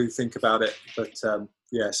do think about it, but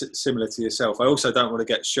similar to yourself. I also don't want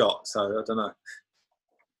to get shot, so I don't know.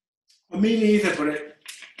 Well, me neither, but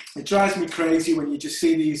it drives me crazy when you just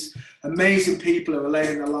see these amazing people who are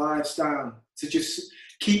laying their lives down to just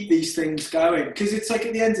keep these things going. Because it's like,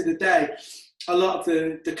 at the end of the day, a lot of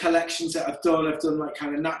the collections that I've done like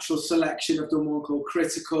kind of natural selection. I've done one called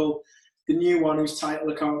Critical, the new one whose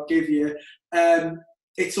title I can't give you.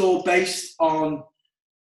 It's all based on,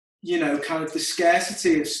 kind of the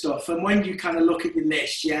scarcity of stuff. And when you kind of look at your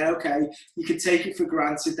list, you can take it for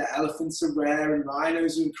granted that elephants are rare and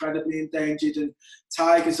rhinos are incredibly endangered and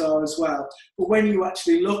tigers are as well. But when you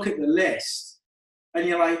actually look at the list and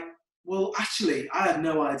you're like, well, actually, I had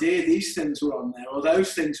no idea these things were on there or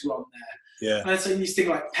those things were on there. Yeah. And so you think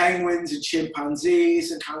like penguins and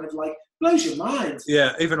chimpanzees and kind of like blows your mind.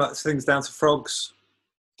 Yeah, even like things down to frogs.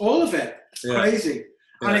 All of it. It's crazy.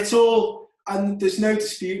 Yeah. And it's all, and there's no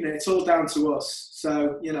disputing it. It's all down to us.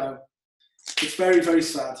 So, it's very, very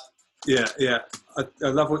sad. Yeah. I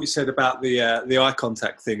love what you said about the eye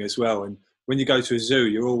contact thing as well. And when you go to a zoo,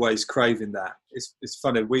 you're always craving that. It's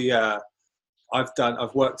funny.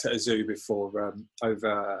 I've worked at a zoo before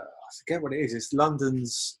over, I forget what it is. It's London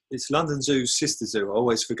Zoo's sister zoo. I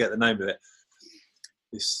always forget the name of it.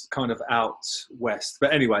 It's kind of out west.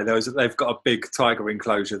 But anyway, they've got a big tiger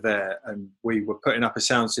enclosure there, and we were putting up a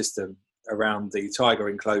sound system around the tiger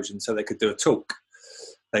enclosure so they could do a talk.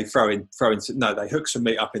 They they hook some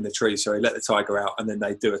meat up in the tree, so they let the tiger out, and then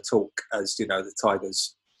they do a talk as, the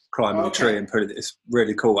tigers climbing the tree and put it. It's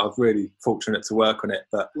really cool. I'm really fortunate to work on it.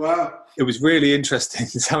 But it was really interesting,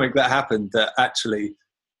 something that happened that actually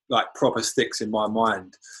like proper sticks in my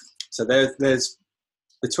mind. So there's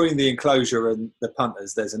between the enclosure and the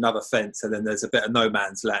punters, there's another fence, and then there's a bit of no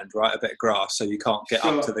man's land, right? A bit of grass, so you can't get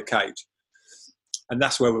up to the cage. And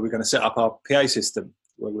that's where we were going to set up our PA system,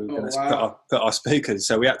 where we were going to put our speakers.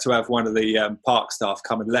 So we had to have one of the park staff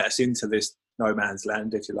come and let us into this no man's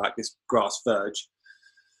land, if you like, this grass verge.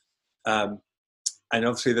 And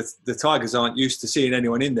obviously the tigers aren't used to seeing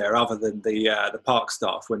anyone in there other than the park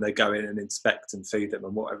staff when they go in and inspect and feed them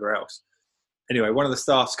and whatever else. Anyway, one of the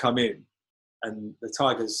staffs come in, and the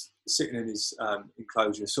tiger's sitting in his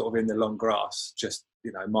enclosure, sort of in the long grass, just,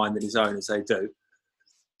 minding his own as they do.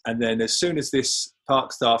 And then as soon as this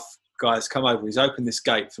park staff guy's come over. He's opened this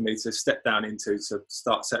gate for me to step down into to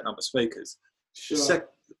start setting up my speakers. Sure.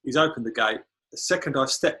 He's opened the gate. The second I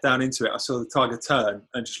stepped down into it, I saw the tiger turn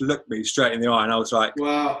and just looked me straight in the eye. And I was like,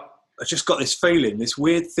 wow. I just got this feeling, this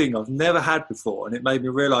weird thing I've never had before. And it made me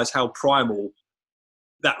realise how primal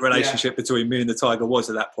that relationship between me and the tiger was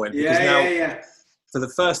at that point. Because now, for the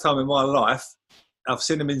first time in my life, I've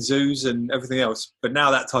seen him in zoos and everything else, but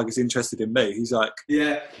now that tiger's interested in me. He's like,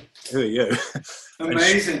 who are you?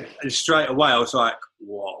 Amazing. And straight away I was like,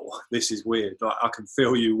 whoa, this is weird. Like, I can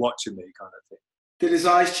feel you watching me, kind of thing. Did his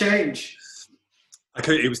eyes change?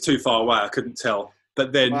 He was too far away. I couldn't tell.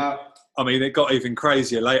 But then, I mean, it got even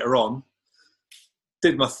crazier later on.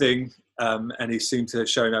 Did my thing, and he seemed to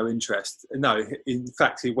show no interest. No, in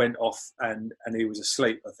fact, he went off and he was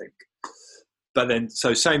asleep, I think. But then,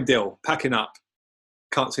 so same deal, packing up,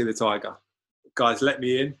 can't see the tiger. Guys, let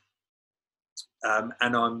me in.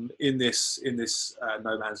 And I'm in this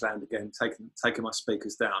no man's land again, taking my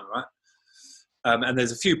speakers down, right? And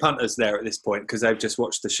there's a few punters there at this point because they've just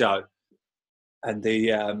watched the show. And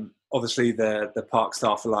obviously the park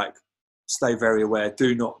staff are like, stay very aware,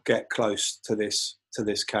 do not get close to this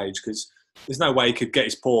cage because there's no way he could get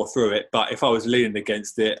his paw through it. But if I was leaning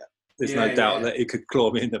against it, there's no doubt that he could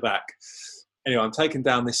claw me in the back. Anyway, I'm taking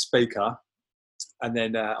down this speaker, and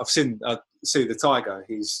then I see the tiger.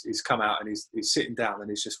 He's come out and he's sitting down and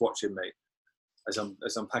he's just watching me as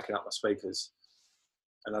I'm packing up my speakers,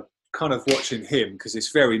 and I'm kind of watching him because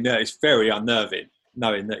it's very unnerving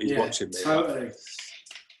knowing that he's watching me. Totally. Right?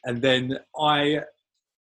 And then I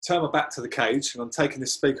turn my back to the cage and I'm taking the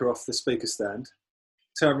speaker off the speaker stand,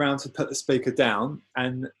 turn around to put the speaker down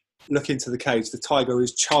and look into the cage. The tiger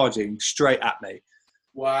is charging straight at me.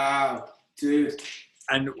 Wow, dude.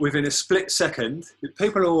 And within a split second,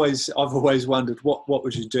 I've always wondered what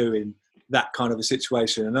would you do in that kind of a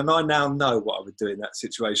situation? And then I now know what I would do in that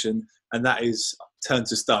situation, and that is turn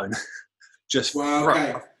to stone. Just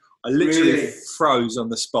I literally froze on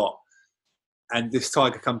the spot. And this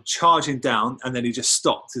tiger come charging down, and then he just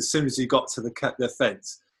stopped as soon as he got to the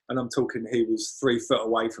fence. And I'm talking, he was 3 foot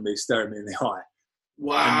away from me, staring me in the eye.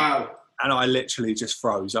 Wow. And I literally just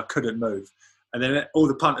froze. I couldn't move. And then all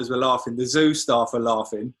the punters were laughing. The zoo staff were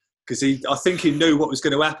laughing because I think he knew what was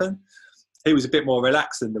going to happen. He was a bit more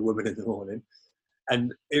relaxed than the woman in the morning.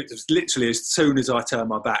 And it was literally as soon as I turned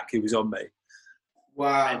my back, he was on me.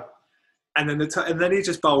 Wow. And then he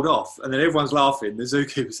just bowled off. And then everyone's laughing. The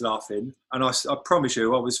zookeeper's laughing. And I promise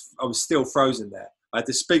you, I was still frozen there. I had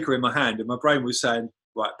the speaker in my hand and my brain was saying,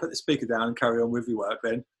 right, put the speaker down and carry on with your work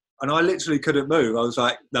then. And I literally couldn't move. I was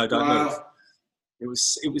like, no, don't move. It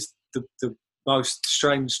was the most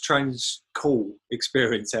strange, cool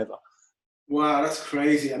experience ever. Wow, that's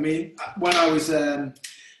crazy. I mean, when I was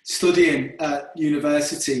studying at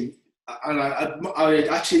university, and I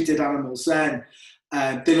actually did animals then,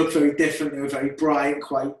 they looked very different. They were very bright,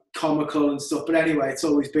 quite comical and stuff. But anyway, it's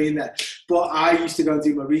always been there. But I used to go and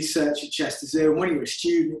do my research at Chester Zoo. And when you were a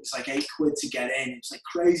student, it was like £8 to get in. It was like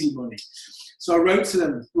crazy money. So I wrote to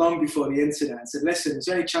them long before the internet and said, listen, is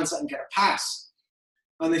there any chance I can get a pass?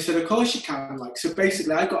 And they said, of course you can. So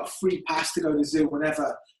basically, I got a free pass to go to the zoo whenever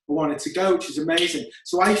I wanted to go, which is amazing.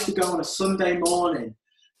 So I used to go on a Sunday morning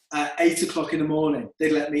at 8 o'clock in the morning.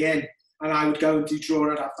 They'd let me in. And I would go and do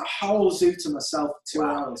drawing. I'd have the whole zoo to myself for 2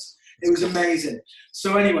 hours. It was amazing.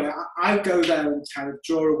 So anyway, I go there and kind of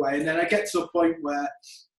draw away. And then I get to a point where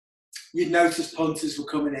you'd notice punters were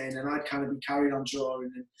coming in and I'd kind of be carrying on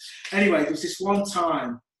drawing. And anyway, there was this one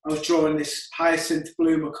time I was drawing this hyacinth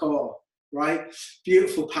blue macaw, right?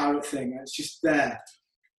 Beautiful parrot thing. It's just there.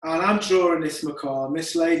 And I'm drawing this macaw and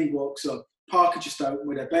this lady walks up. Parker just opened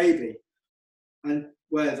with her baby. And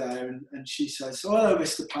we're there, and she says, oh, hello,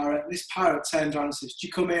 Mr. Parrot. And this parrot turned around and says, do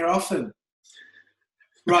you come here often?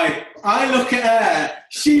 Right, I look at her,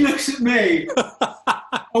 she looks at me,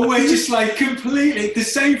 and we're just like completely, the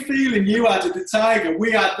same feeling you had with the tiger,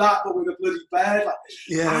 we had that, but with a bloody bird. Like,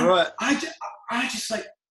 yeah, right. I just like,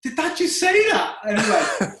 did that just say that?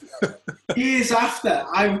 Anyway, years after,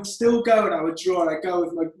 I would still go and I would draw, and I'd go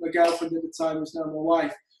with my girlfriend at the time, who's now my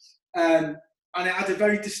wife, and it had a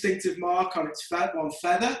very distinctive mark on its one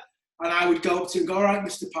feather. And I would go up to him and go, all right,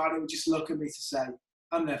 Mr. Parrot, and would just look at me to say,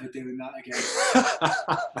 I'm never doing that again.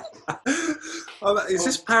 Is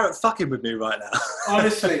this parrot fucking with me right now?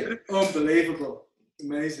 Honestly, unbelievable.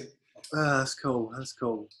 Amazing. That's cool. That's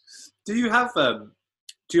cool. Do you have a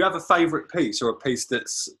favourite piece or a piece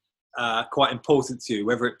that's quite important to you,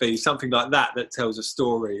 whether it be something like that tells a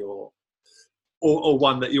story or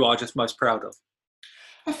one that you are just most proud of?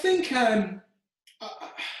 I think...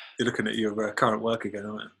 You're looking at your current work again,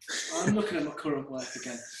 aren't you? I'm looking at my current work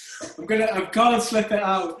again. I can't slip it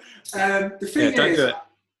out. The thing don't is, do it.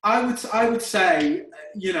 I would say,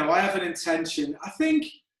 you know, I have an intention. I think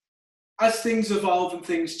as things evolve and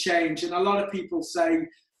things change, and a lot of people say,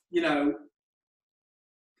 you know,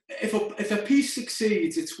 if a piece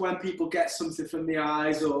succeeds, it's when people get something from the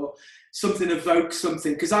eyes or something evokes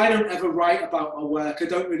something. Because I don't ever write about my work. I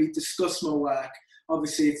don't really discuss my work.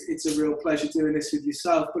 Obviously, it's a real pleasure doing this with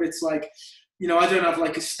yourself. But it's like, you know, I don't have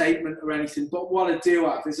like a statement or anything. But what I do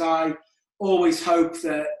have is I always hope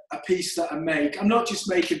that a piece that I make, I'm not just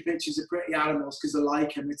making pictures of pretty animals because I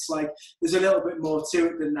like them. It's like there's a little bit more to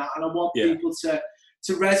it than that. And I want people to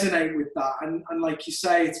resonate with that. And like you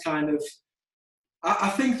say, it's kind of, I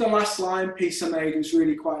think the Last Lion piece I made was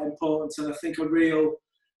really quite important, and I think a real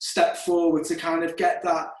step forward to kind of get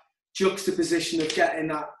that juxtaposition of getting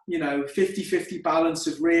that, you know, 50-50 balance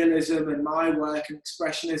of realism and my work and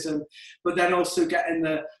expressionism, but then also getting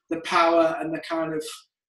the power and the kind of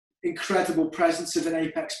incredible presence of an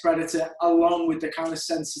apex predator along with the kind of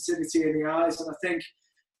sensitivity in the eyes. And I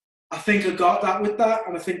think I got that with that,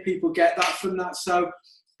 and I think people get that from that. So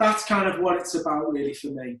that's kind of what it's about really for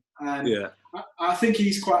me. I think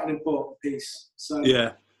he's quite an important piece. So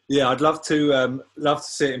yeah, I'd love to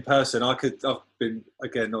see it in person. I've been,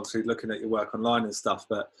 again, obviously looking at your work online and stuff,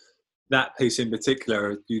 but that piece in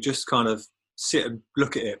particular, you just kind of sit and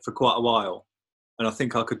look at it for quite a while, and I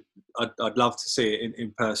think I'd love to see it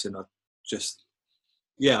in person. I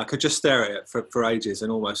could just stare at it for ages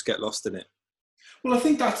and almost get lost in it. Well, I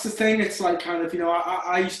think that's the thing. It's like kind of, you know,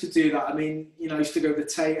 I used to do that. I mean, you know, I used to go to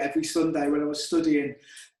Tate every Sunday when I was studying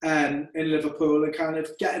in Liverpool, and kind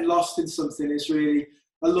of getting lost in something is really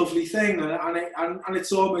a lovely thing. And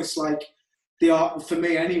it's almost like the art, for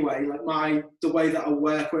me anyway, like the way that I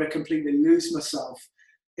work, where I completely lose myself.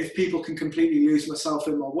 If people can completely lose myself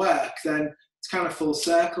in my work, then it's kind of full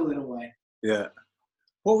circle in a way. Yeah.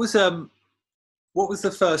 What was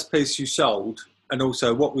the first piece you sold? And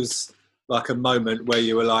also what was like a moment where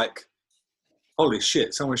you were like, holy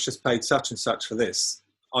shit, someone's just paid such and such for this.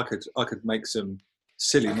 I could make some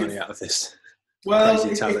silly money out of this. Well,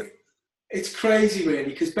 it's crazy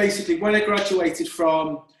really, because basically when I graduated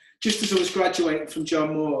just as I was graduating from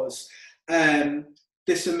John Moores,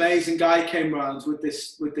 this amazing guy came around with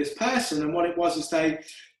this person, and what it was is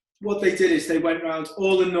what they did is they went around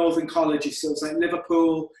all the northern colleges, so it was like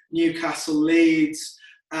Liverpool, Newcastle, Leeds,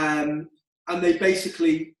 and they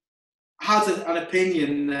basically had an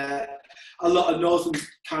opinion that a lot of northern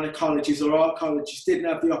kind of colleges or art colleges didn't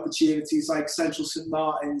have the opportunities like Central St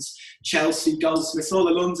Martin's, Chelsea, Goldsmiths, all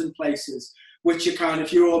the London places, which are kind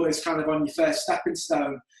of, you're almost kind of on your first stepping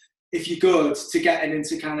stone, if you're good, to getting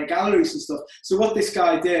into kind of galleries and stuff. So what this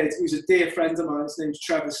guy did, he was a dear friend of mine, his name's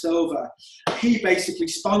Trevor Silver. He basically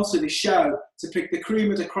sponsored a show to pick the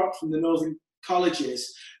cream of the crop from the northern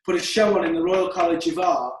colleges, put a show on in the Royal College of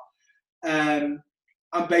Art, and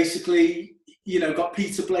basically, you know, got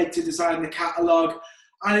Peter Blake to design the catalogue,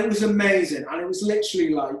 and it was amazing. And it was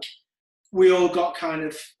literally like, we all got kind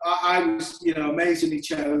of, I was, you know, amazingly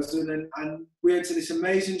chosen, and we went to this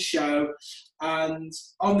amazing show. And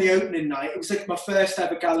on the opening night, it was like my first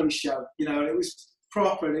ever gallery show, you know, and it was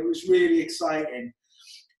proper and it was really exciting.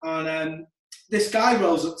 And this guy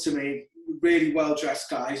rolls up to me, really well-dressed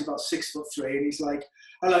guy, he's about 6'3", and he's like,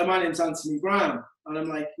 hello, my name's Anthony Brown. And I'm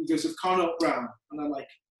like, he goes, of Connaught Brown. And I'm like,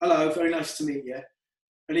 hello, very nice to meet you.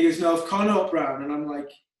 And he goes, no, of Connaught Brown. And I'm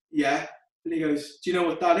like, yeah. And he goes, do you know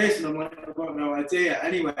what that is? And I'm like, I've got no idea.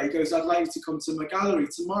 Anyway, he goes, I'd like you to come to my gallery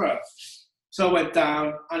tomorrow. So I went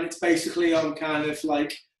down, and it's basically on kind of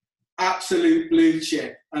like absolute blue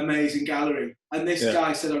chip, amazing gallery. And this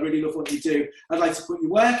guy said, I really love what you do. I'd like to put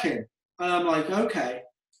your work in. And I'm like, okay.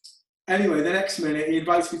 Anyway, the next minute, he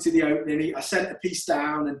invites me to the opening. I sent a piece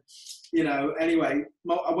down, and, you know, anyway,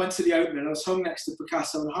 I went to the opening. I was hung next to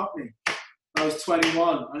Picasso and Hockney. I was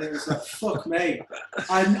 21, and it was like, fuck me.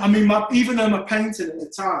 I mean, even though my painting at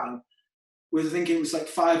the time was, I think it was like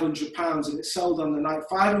 £500, and it sold on the night.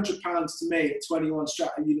 £500 to me at 21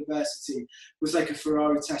 Stratton University was like a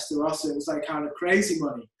Ferrari Testarossa. It was like kind of crazy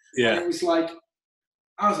money. Yeah. And it was like,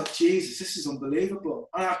 I was like, Jesus, this is unbelievable.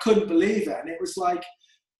 And I couldn't believe it. And it was like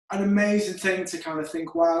an amazing thing to kind of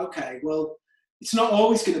think, wow, okay, well, it's not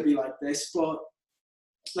always going to be like this, but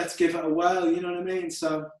let's give it a whirl, you know what I mean?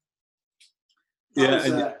 So,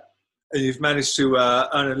 yeah, and you've managed to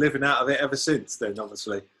earn a living out of it ever since then,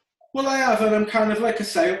 obviously. Well, I have, and I'm kind of, like I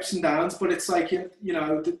say, ups and downs, but it's like, you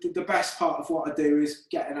know, the best part of what I do is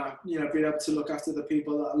getting out, you know, being able to look after the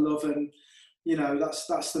people that I love, and, you know,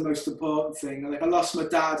 that's the most important thing. Like, I lost my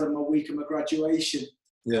dad on my week of my graduation,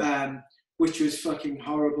 which was fucking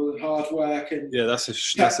horrible and hard work. And yeah, that's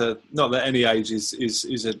a not that any age is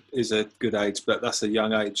a good age, but that's a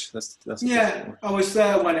young age. That's yeah. I was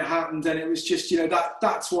there when it happened, and it was just, you know,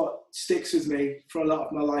 that's what sticks with me for a lot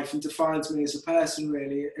of my life and defines me as a person,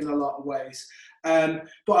 really, in a lot of ways.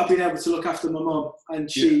 But I've been able to look after my mum, and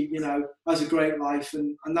she, you know, has a great life,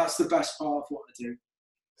 and that's the best part of what I do.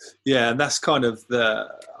 Yeah, and that's kind of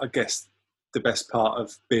I guess, the best part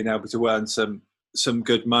of being able to earn some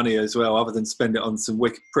good money as well, other than spend it on some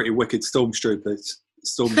pretty wicked stormtroopers.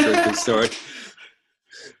 Sorry,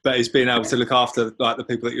 but it's being able to look after like the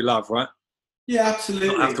people that you love, right? Yeah, absolutely.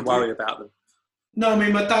 Not have to worry about them. No, I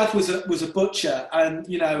mean, my dad was a butcher, and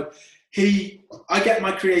you know, I get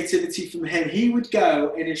my creativity from him. He would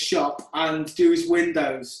go in his shop and do his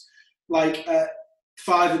windows like at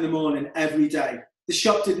 5 a.m. every day. The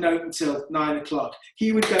shop didn't open until 9 o'clock.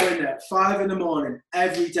 He would go in there at 5 a.m.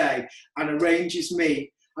 every day and arrange his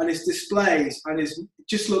meat, and his displays, and his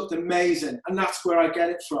just looked amazing. And that's where I get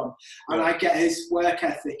it from. And I get his work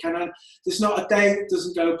ethic. And there's not a day that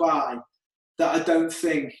doesn't go by that I don't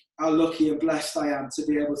think how lucky and blessed I am to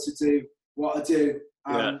be able to do what I do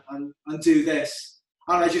and do this.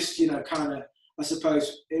 And I just, you know, kind of, I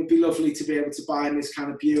suppose it would be lovely to be able to buy him this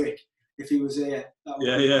kind of Buick if he was here.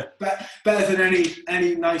 Better than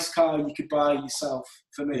any nice car you could buy yourself,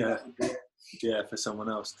 for me. Yeah, yeah, for someone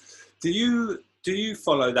else. Do you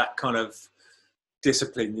follow that kind of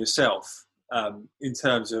discipline yourself, in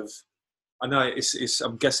terms of, I know it's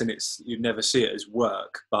I'm guessing you never see it as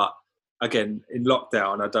work, but again, in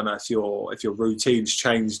lockdown, I don't know if your routines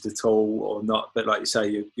changed at all or not, but like you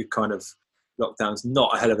say, you kind of, lockdown's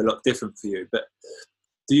not a hell of a lot different for you, but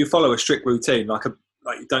do you follow a strict routine, like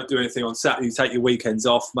you don't do anything on Saturday, you take your weekends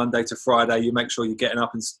off, Monday to Friday, you make sure you're getting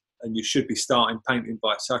up and you should be starting painting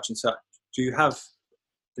by such and such? Do you have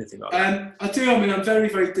anything like that? I do. I mean, I'm very,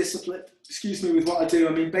 very disciplined, with what I do.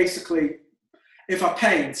 I mean, basically, if I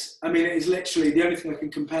paint, I mean, it is literally, the only thing I can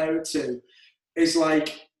compare it to is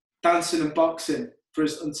like dancing and boxing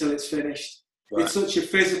until it's finished. Right. It's such a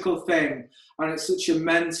physical thing, and it's such a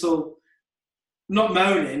mental, not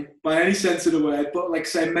moaning by any sense of the word, but like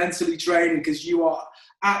say mentally draining, because you are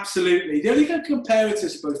absolutely, the only thing I can compare it to, I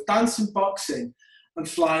suppose, dancing, boxing and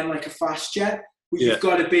flying like a fast jet, where you've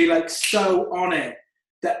got to be like so on it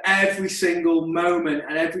that every single moment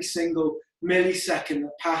and every single millisecond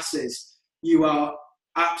that passes, you are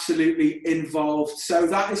absolutely involved. So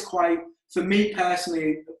that is quite, for me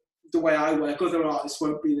personally, the way I work. Other artists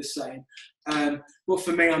won't be the same. But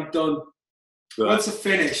for me, I'm done. Right. Once I've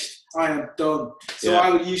finished, I am done. So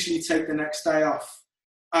I would usually take the next day off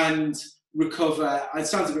and recover. It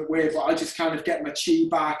sounds a bit weird, but I just kind of get my chi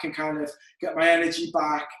back and kind of get my energy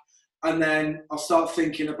back. And then I'll start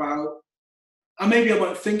thinking about, and maybe I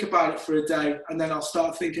won't think about it for a day, and then I'll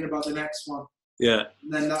start thinking about the next one. Yeah.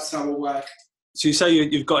 And then that's how it'll work. So you say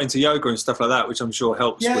you've got into yoga and stuff like that, which I'm sure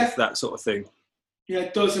helps with that sort of thing. Yeah,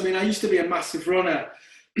 it does. I mean, I used to be a massive runner,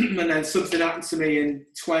 and then something happened to me in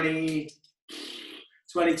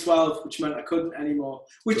 2012, which meant I couldn't anymore.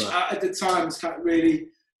 Which at the time was kind of really,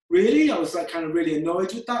 I was like kind of really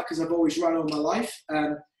annoyed with that, because I've always run all my life,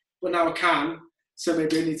 but now I can. So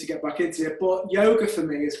maybe I need to get back into it. But yoga for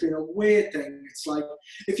me has been a weird thing. It's like,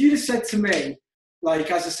 if you'd have said to me,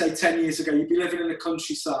 like, as I say, 10 years ago, you'd be living in the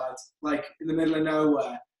countryside, like in the middle of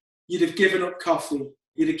nowhere, you'd have given up coffee,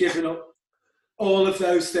 you'd have given up all of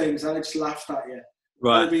those things, and I just laughed at you.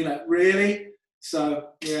 Right. I'd be like, really? So,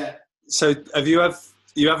 yeah. So you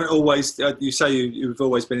haven't always, you say you've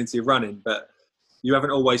always been into your running, but you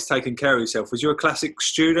haven't always taken care of yourself. Was you a classic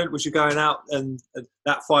student? Was you going out and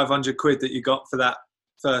that 500 quid that you got for that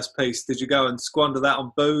first piece, did you go and squander that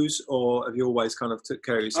on booze, or have you always kind of took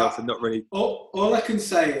care of yourself and not really? All I can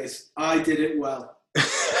say is I did it well.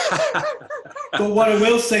 But what I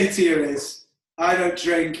will say to you is I don't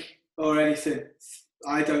drink or anything.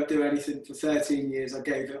 I don't do anything for 13 years. I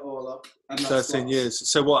gave it all up. And 13 years.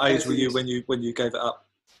 So what age were you when you gave it up?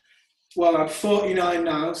 Well, I'm 49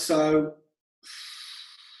 now, so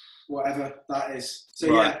whatever that is.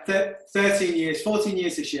 So right. 13 years, 14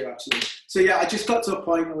 years this year actually. So yeah, I just got to a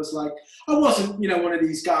point I was like, I wasn't, one of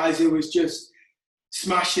these guys who was just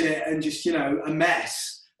smashing it and just, a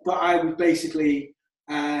mess. But I was basically,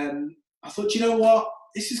 I thought, you know what?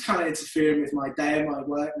 This is kind of interfering with my day and my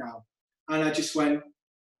work now. And I just went,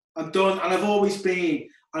 I'm done. And I've always been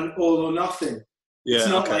an all or nothing. Yeah, it's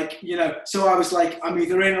not like, so I was like, I'm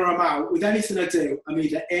either in or I'm out. With anything I do, I'm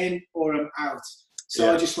either in or I'm out.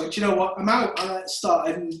 So I just went, you know what, I'm out. And I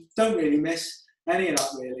started and don't really miss any of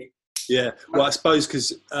that, really. Yeah, well, I suppose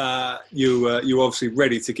because you were obviously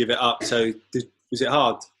ready to give it up. So was it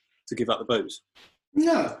hard to give up the booze?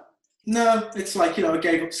 No, No, it's like, I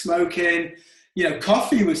gave up smoking.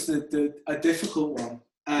 Coffee was a difficult one.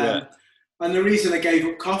 Yeah. And the reason I gave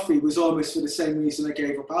up coffee was almost for the same reason I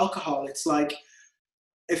gave up alcohol. It's like,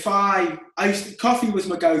 if coffee was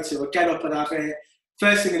my go-to. I'd get up and have it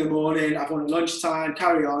first thing in the morning, have one at lunchtime,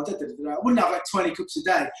 carry on. I wouldn't have like 20 cups a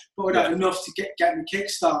day, but I'd have enough to get me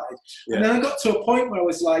kick-started. Yeah. And then I got to a point where I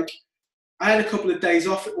was like, I had a couple of days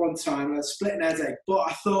off at one time, and I had a splitting headache, but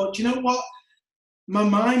I thought, you know what? My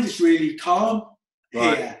mind is really calm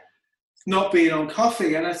here, not being on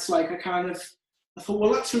coffee. And it's like, I thought,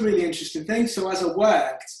 well, that's a really interesting thing. So as I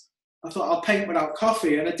worked, I thought I'll paint without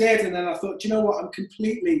coffee. And I did. And then I thought, you know what? I'm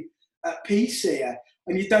completely at peace here.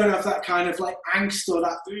 And you don't have that kind of like angst or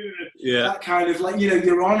that kind of like,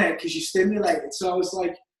 you're on it because you're stimulated. So I was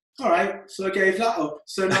like, all right. So I gave that up.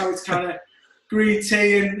 So now it's kind of green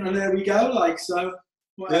tea and there we go. Like, so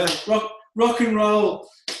whatever. Yeah. Rock and roll.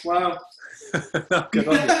 Wow. Good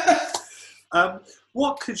on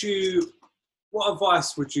you. What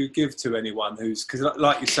advice would you give to anyone who's, because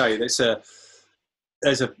like you say, there's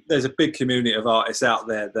a big community of artists out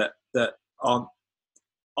there that aren't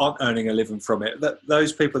earning a living from it. That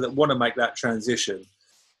those people that want to make that transition,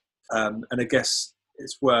 and I guess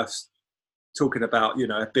it's worth talking about,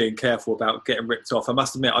 being careful about getting ripped off. I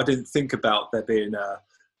must admit, I didn't think about there being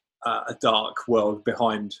a dark world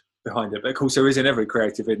behind it, but of course there is in every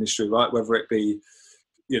creative industry, right? Whether it be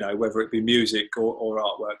music or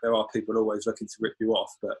artwork, there are people always looking to rip you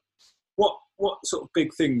off. But what sort of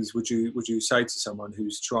big things would you say to someone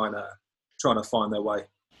who's trying to find their way?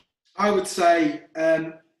 I would say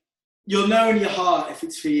you'll know in your heart if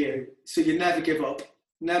it's for you, so you never give up.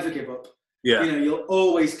 Never give up. Yeah. You'll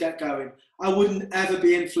always get going. I wouldn't ever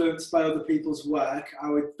be influenced by other people's work. I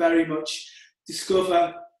would very much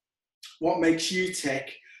discover what makes you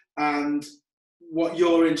tick and what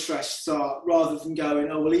your interests are, rather than going,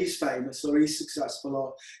 oh, well, he's famous or he's successful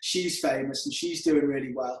or she's famous and she's doing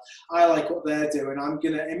really well. I like what they're doing. I'm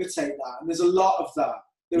going to imitate that. And there's a lot of that.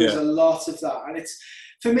 There is a lot of that. And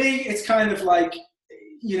for me, it's kind of like,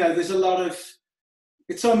 there's a lot of,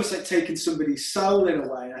 it's almost like taking somebody's soul in a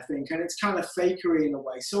way, I think. And it's kind of fakery in a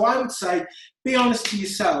way. So I would say, be honest to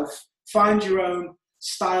yourself. Find your own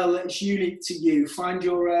style that's unique to you. Find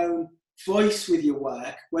your own voice with your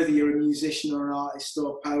work, whether you're a musician or an artist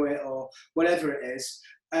or a poet or whatever it is,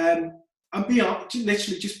 and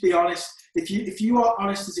literally just be honest. If you are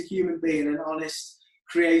honest as a human being and honest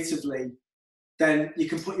creatively, then you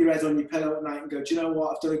can put your head on your pillow at night and go, do you know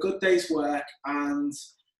what, I've done a good day's work and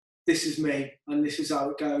this is me and this is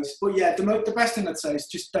how it goes. But yeah, the best thing I'd say is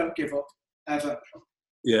just don't give up, ever.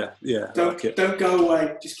 Yeah. Don't go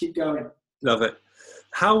away, just keep going. Love it.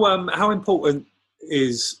 How important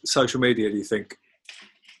is social media, do you think?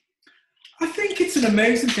 I think it's an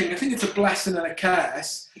amazing thing. I think it's a blessing and a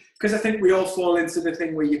curse, because I think we all fall into the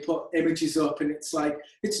thing where you put images up and it's like,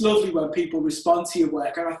 it's lovely when people respond to your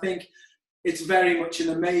work. And I think it's very much an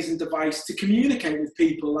amazing device to communicate with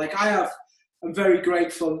people. Like I'm very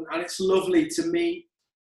grateful, and it's lovely to meet.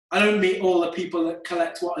 I don't meet all the people that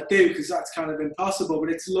collect what I do because that's kind of impossible,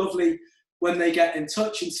 but it's lovely when they get in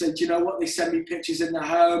touch and say, do you know what, they send me pictures in their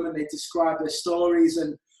home and they describe their stories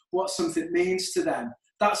and what something means to them.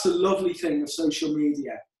 That's a lovely thing of social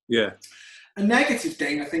media. Yeah. A negative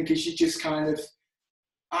thing, I think, is you just kind of,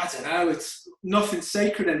 I don't know, it's nothing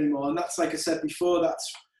sacred anymore. And that's, like I said before,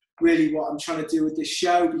 that's really what I'm trying to do with this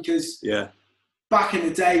show, because back in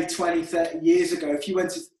the day, 20, 30 years ago, if you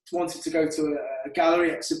wanted to go to a gallery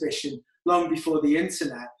exhibition long before the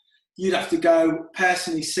internet, you'd have to go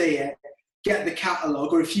personally see it, get the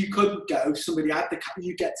catalogue, or if you couldn't go, somebody had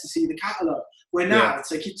you get to see the catalogue. Where now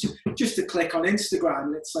it's like just a click on Instagram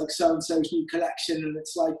and it's like so-and-so's new collection, and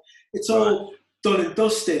it's like, it's all done and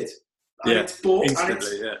dusted. And it's bought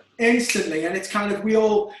instantly. And it's kind of, we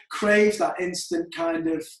all crave that instant kind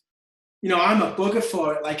of, I'm a bugger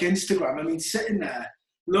for it, like Instagram. I mean, sitting there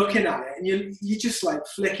looking at it and you just like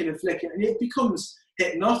flicking and it becomes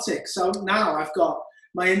hypnotic. So now I've got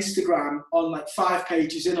my Instagram on like 5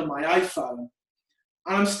 pages in on my iPhone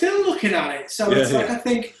and I'm still looking at it. So it's like, I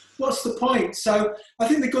think, what's the point? So I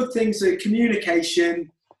think the good things are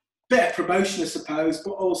communication, bit of promotion, I suppose,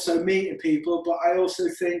 but also meeting people. But I also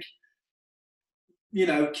think,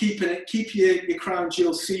 keep your crown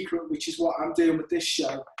jewel secret, which is what I'm doing with this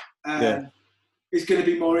show, is going to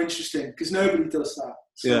be more interesting because nobody does that.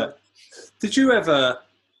 So. Yeah. Did you ever,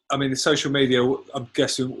 I mean, the social media, I'm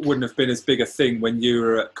guessing, wouldn't have been as big a thing when you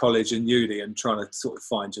were at college and uni and trying to sort of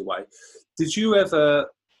find your way. Did you ever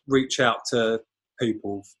reach out to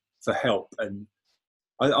people for help? And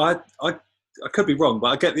I could be wrong, but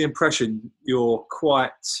I get the impression you're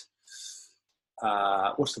quite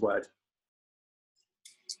what's the word?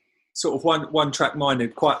 Sort of one track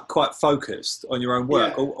minded, quite focused on your own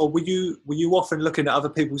work, Yeah. or were you often looking at other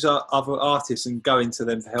people's other artists and going to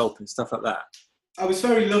them for help and stuff like that? I was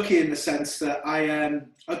very lucky in the sense that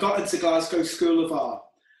I got into Glasgow School of Art,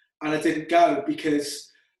 and I didn't go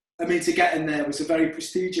because, I mean, to get in there was a very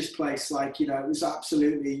prestigious place. Like, you know, it was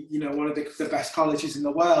absolutely, you know, one of the best colleges in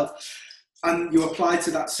the world. And you apply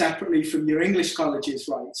to that separately from your English colleges,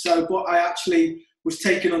 right? So, but I actually was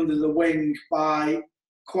taken under the wing by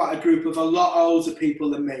quite a group of a lot older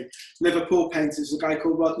people than me. Liverpool painters, a guy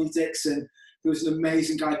called Rodney Dixon. There was an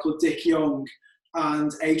amazing guy called Dick Young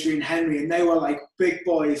and Adrian Henry. And they were like big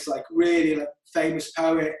boys, like really like famous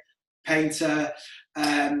poet, painter.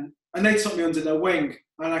 And they took me under their wing.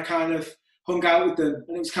 And I kind of hung out with them.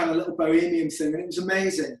 And it was kind of a little bohemian thing. And it was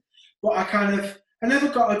amazing. But I never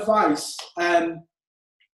got advice. I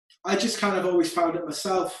just kind of always found it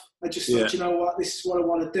myself. I just thought, you know what, this is what I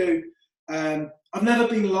want to do. I've never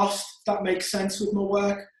been lost, if that makes sense, with my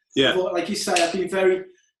work. Yeah. But like you say, I've been very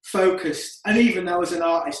focused. And even though as an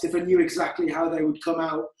artist, if I knew exactly how they would come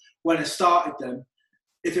out when I started them,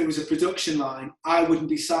 if it was a production line, I wouldn't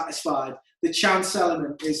be satisfied. The chance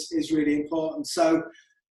element is really important. So,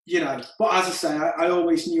 you know, but as I say, I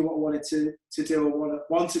always knew what I wanted to do or what I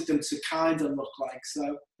wanted them to kind of look like.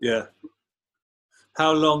 So yeah.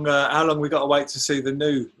 How long we got to wait to see the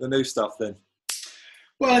new stuff then?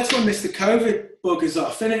 Well, it's when Mr. COVID buggers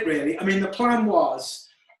off, isn't it, really? I mean, the plan was,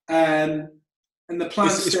 and the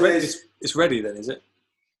plan still is... It's ready then, is it?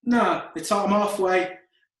 No, I'm halfway,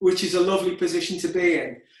 which is a lovely position to be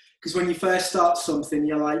in. Because when you first start something,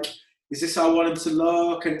 you're like, is this how I want him to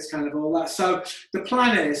look? And it's kind of all that. So the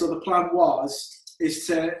plan is, or the plan was, is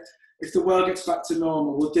to, if the world gets back to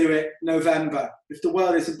normal, we'll do it November. If the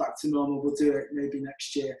world isn't back to normal, we'll do it maybe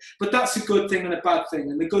next year. But that's a good thing and a bad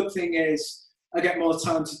thing. And the good thing is, I get more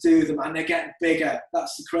time to do them and they're getting bigger.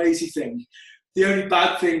 That's the crazy thing. The only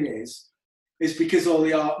bad thing is because all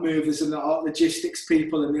the art movers and the art logistics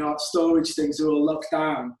people and the art storage things are all locked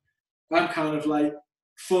down. I'm kind of like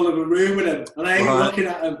full of a room with them and I ain't looking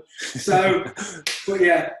at them. So, but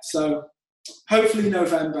yeah, so hopefully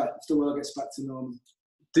November if the world gets back to normal.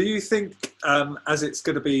 Do you think, as it's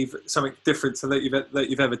going to be something different to that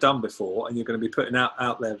you've ever done before and you're going to be putting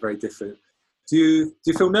out there very different, do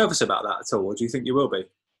you feel nervous about that at all, or do you think you will be?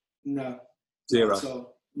 No. Zero? Not at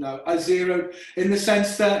all. No, I zero in the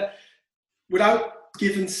sense that without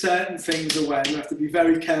giving certain things away, and I have to be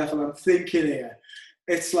very careful, I'm thinking here,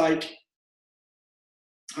 it's like,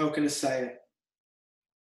 how can I say it?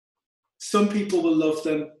 Some people will love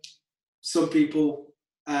them, some people,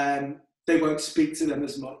 they won't speak to them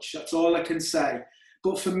as much. That's all I can say.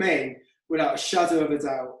 But for me, without a shadow of a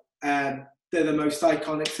doubt, they're the most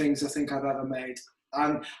iconic things I think I've ever made.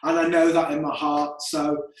 And I know that in my heart.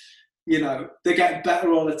 So, you know, they're getting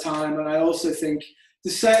better all the time. And I also think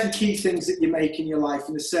there's certain key things that you make in your life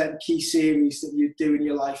and there's certain key series that you do in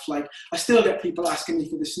your life. Like, I still get people asking me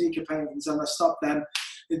for the sneaker paintings and I stopped them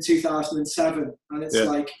in 2007. And it's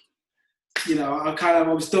like, you know, I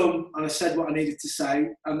was done and I said what I needed to say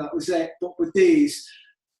and that was it. But with these,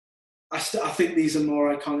 I think these are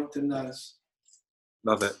more iconic than those.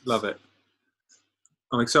 Love it, love it.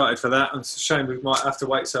 I'm excited for that. It's a shame we might have to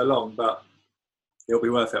wait so long, but it'll be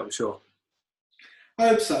worth it, I'm sure. I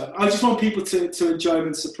hope so. I just want people to enjoy them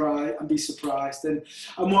and be surprised. And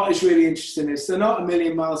what is really interesting is they're not a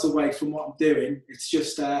million miles away from what I'm doing. It's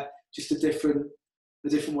just a different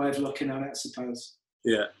way of looking at it, I suppose.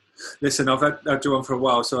 Yeah. Listen, I've had you on for a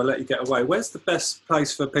while, so I'll let you get away. Where's the best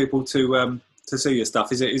place for people to see your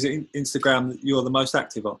stuff? Is it Instagram that you're the most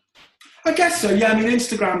active on? I guess so, yeah. I mean,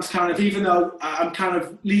 Instagram's kind of, even though I'm kind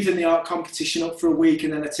of leaving the art competition up for a week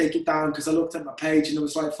and then I take it down because I looked at my page and there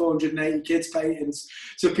was like 480 kids paintings.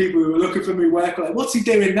 So people who were looking for me work were like, what's he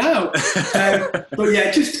doing now? But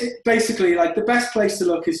yeah, basically, like the best place to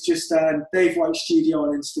look is just Dave White Studio on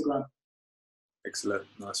Instagram. Excellent.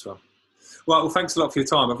 Nice one. Well, thanks a lot for your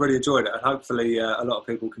time. I've really enjoyed it and hopefully a lot of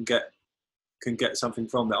people can get something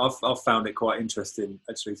from that. I've found it quite interesting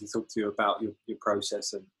actually to talk to you about your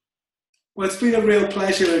process. And well, it's been a real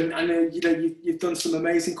pleasure, and you know you've done some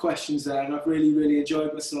amazing questions there, and I've really, really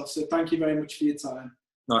enjoyed myself. So thank you very much for your time.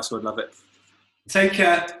 Nice one, love it. Take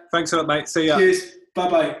care. Thanks a lot, mate. See ya. Cheers.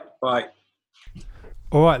 Bye-bye. Bye.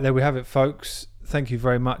 All right, there we have it, folks. Thank you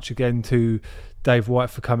very much again to Dave White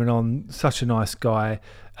for coming on. Such a nice guy.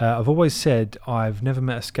 I've always said I've never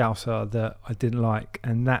met a Scouser that I didn't like,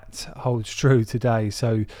 and that holds true today.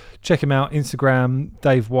 So check him out, Instagram,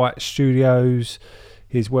 Dave White Studios.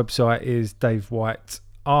 His website is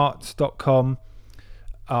davewhiteart.com.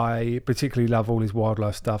 I particularly love all his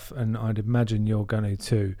wildlife stuff, and I'd imagine you're going to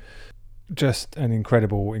too. Just an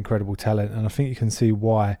incredible talent, and I think you can see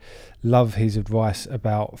why. Love his advice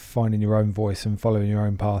about finding your own voice and following your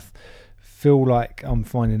own path. Feel like I'm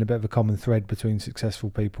finding a bit of a common thread between successful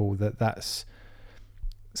people, that's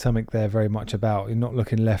something they're very much about. You're not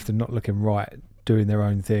looking left and not looking right, doing their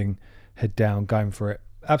own thing, head down, going for it.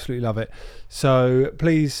 Absolutely love it. So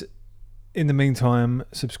please, in the meantime,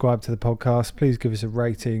 subscribe to the podcast. Please give us a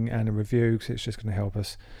rating and a review, because it's just going to help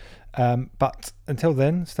us. But until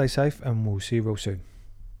then, stay safe, and we'll see you real soon.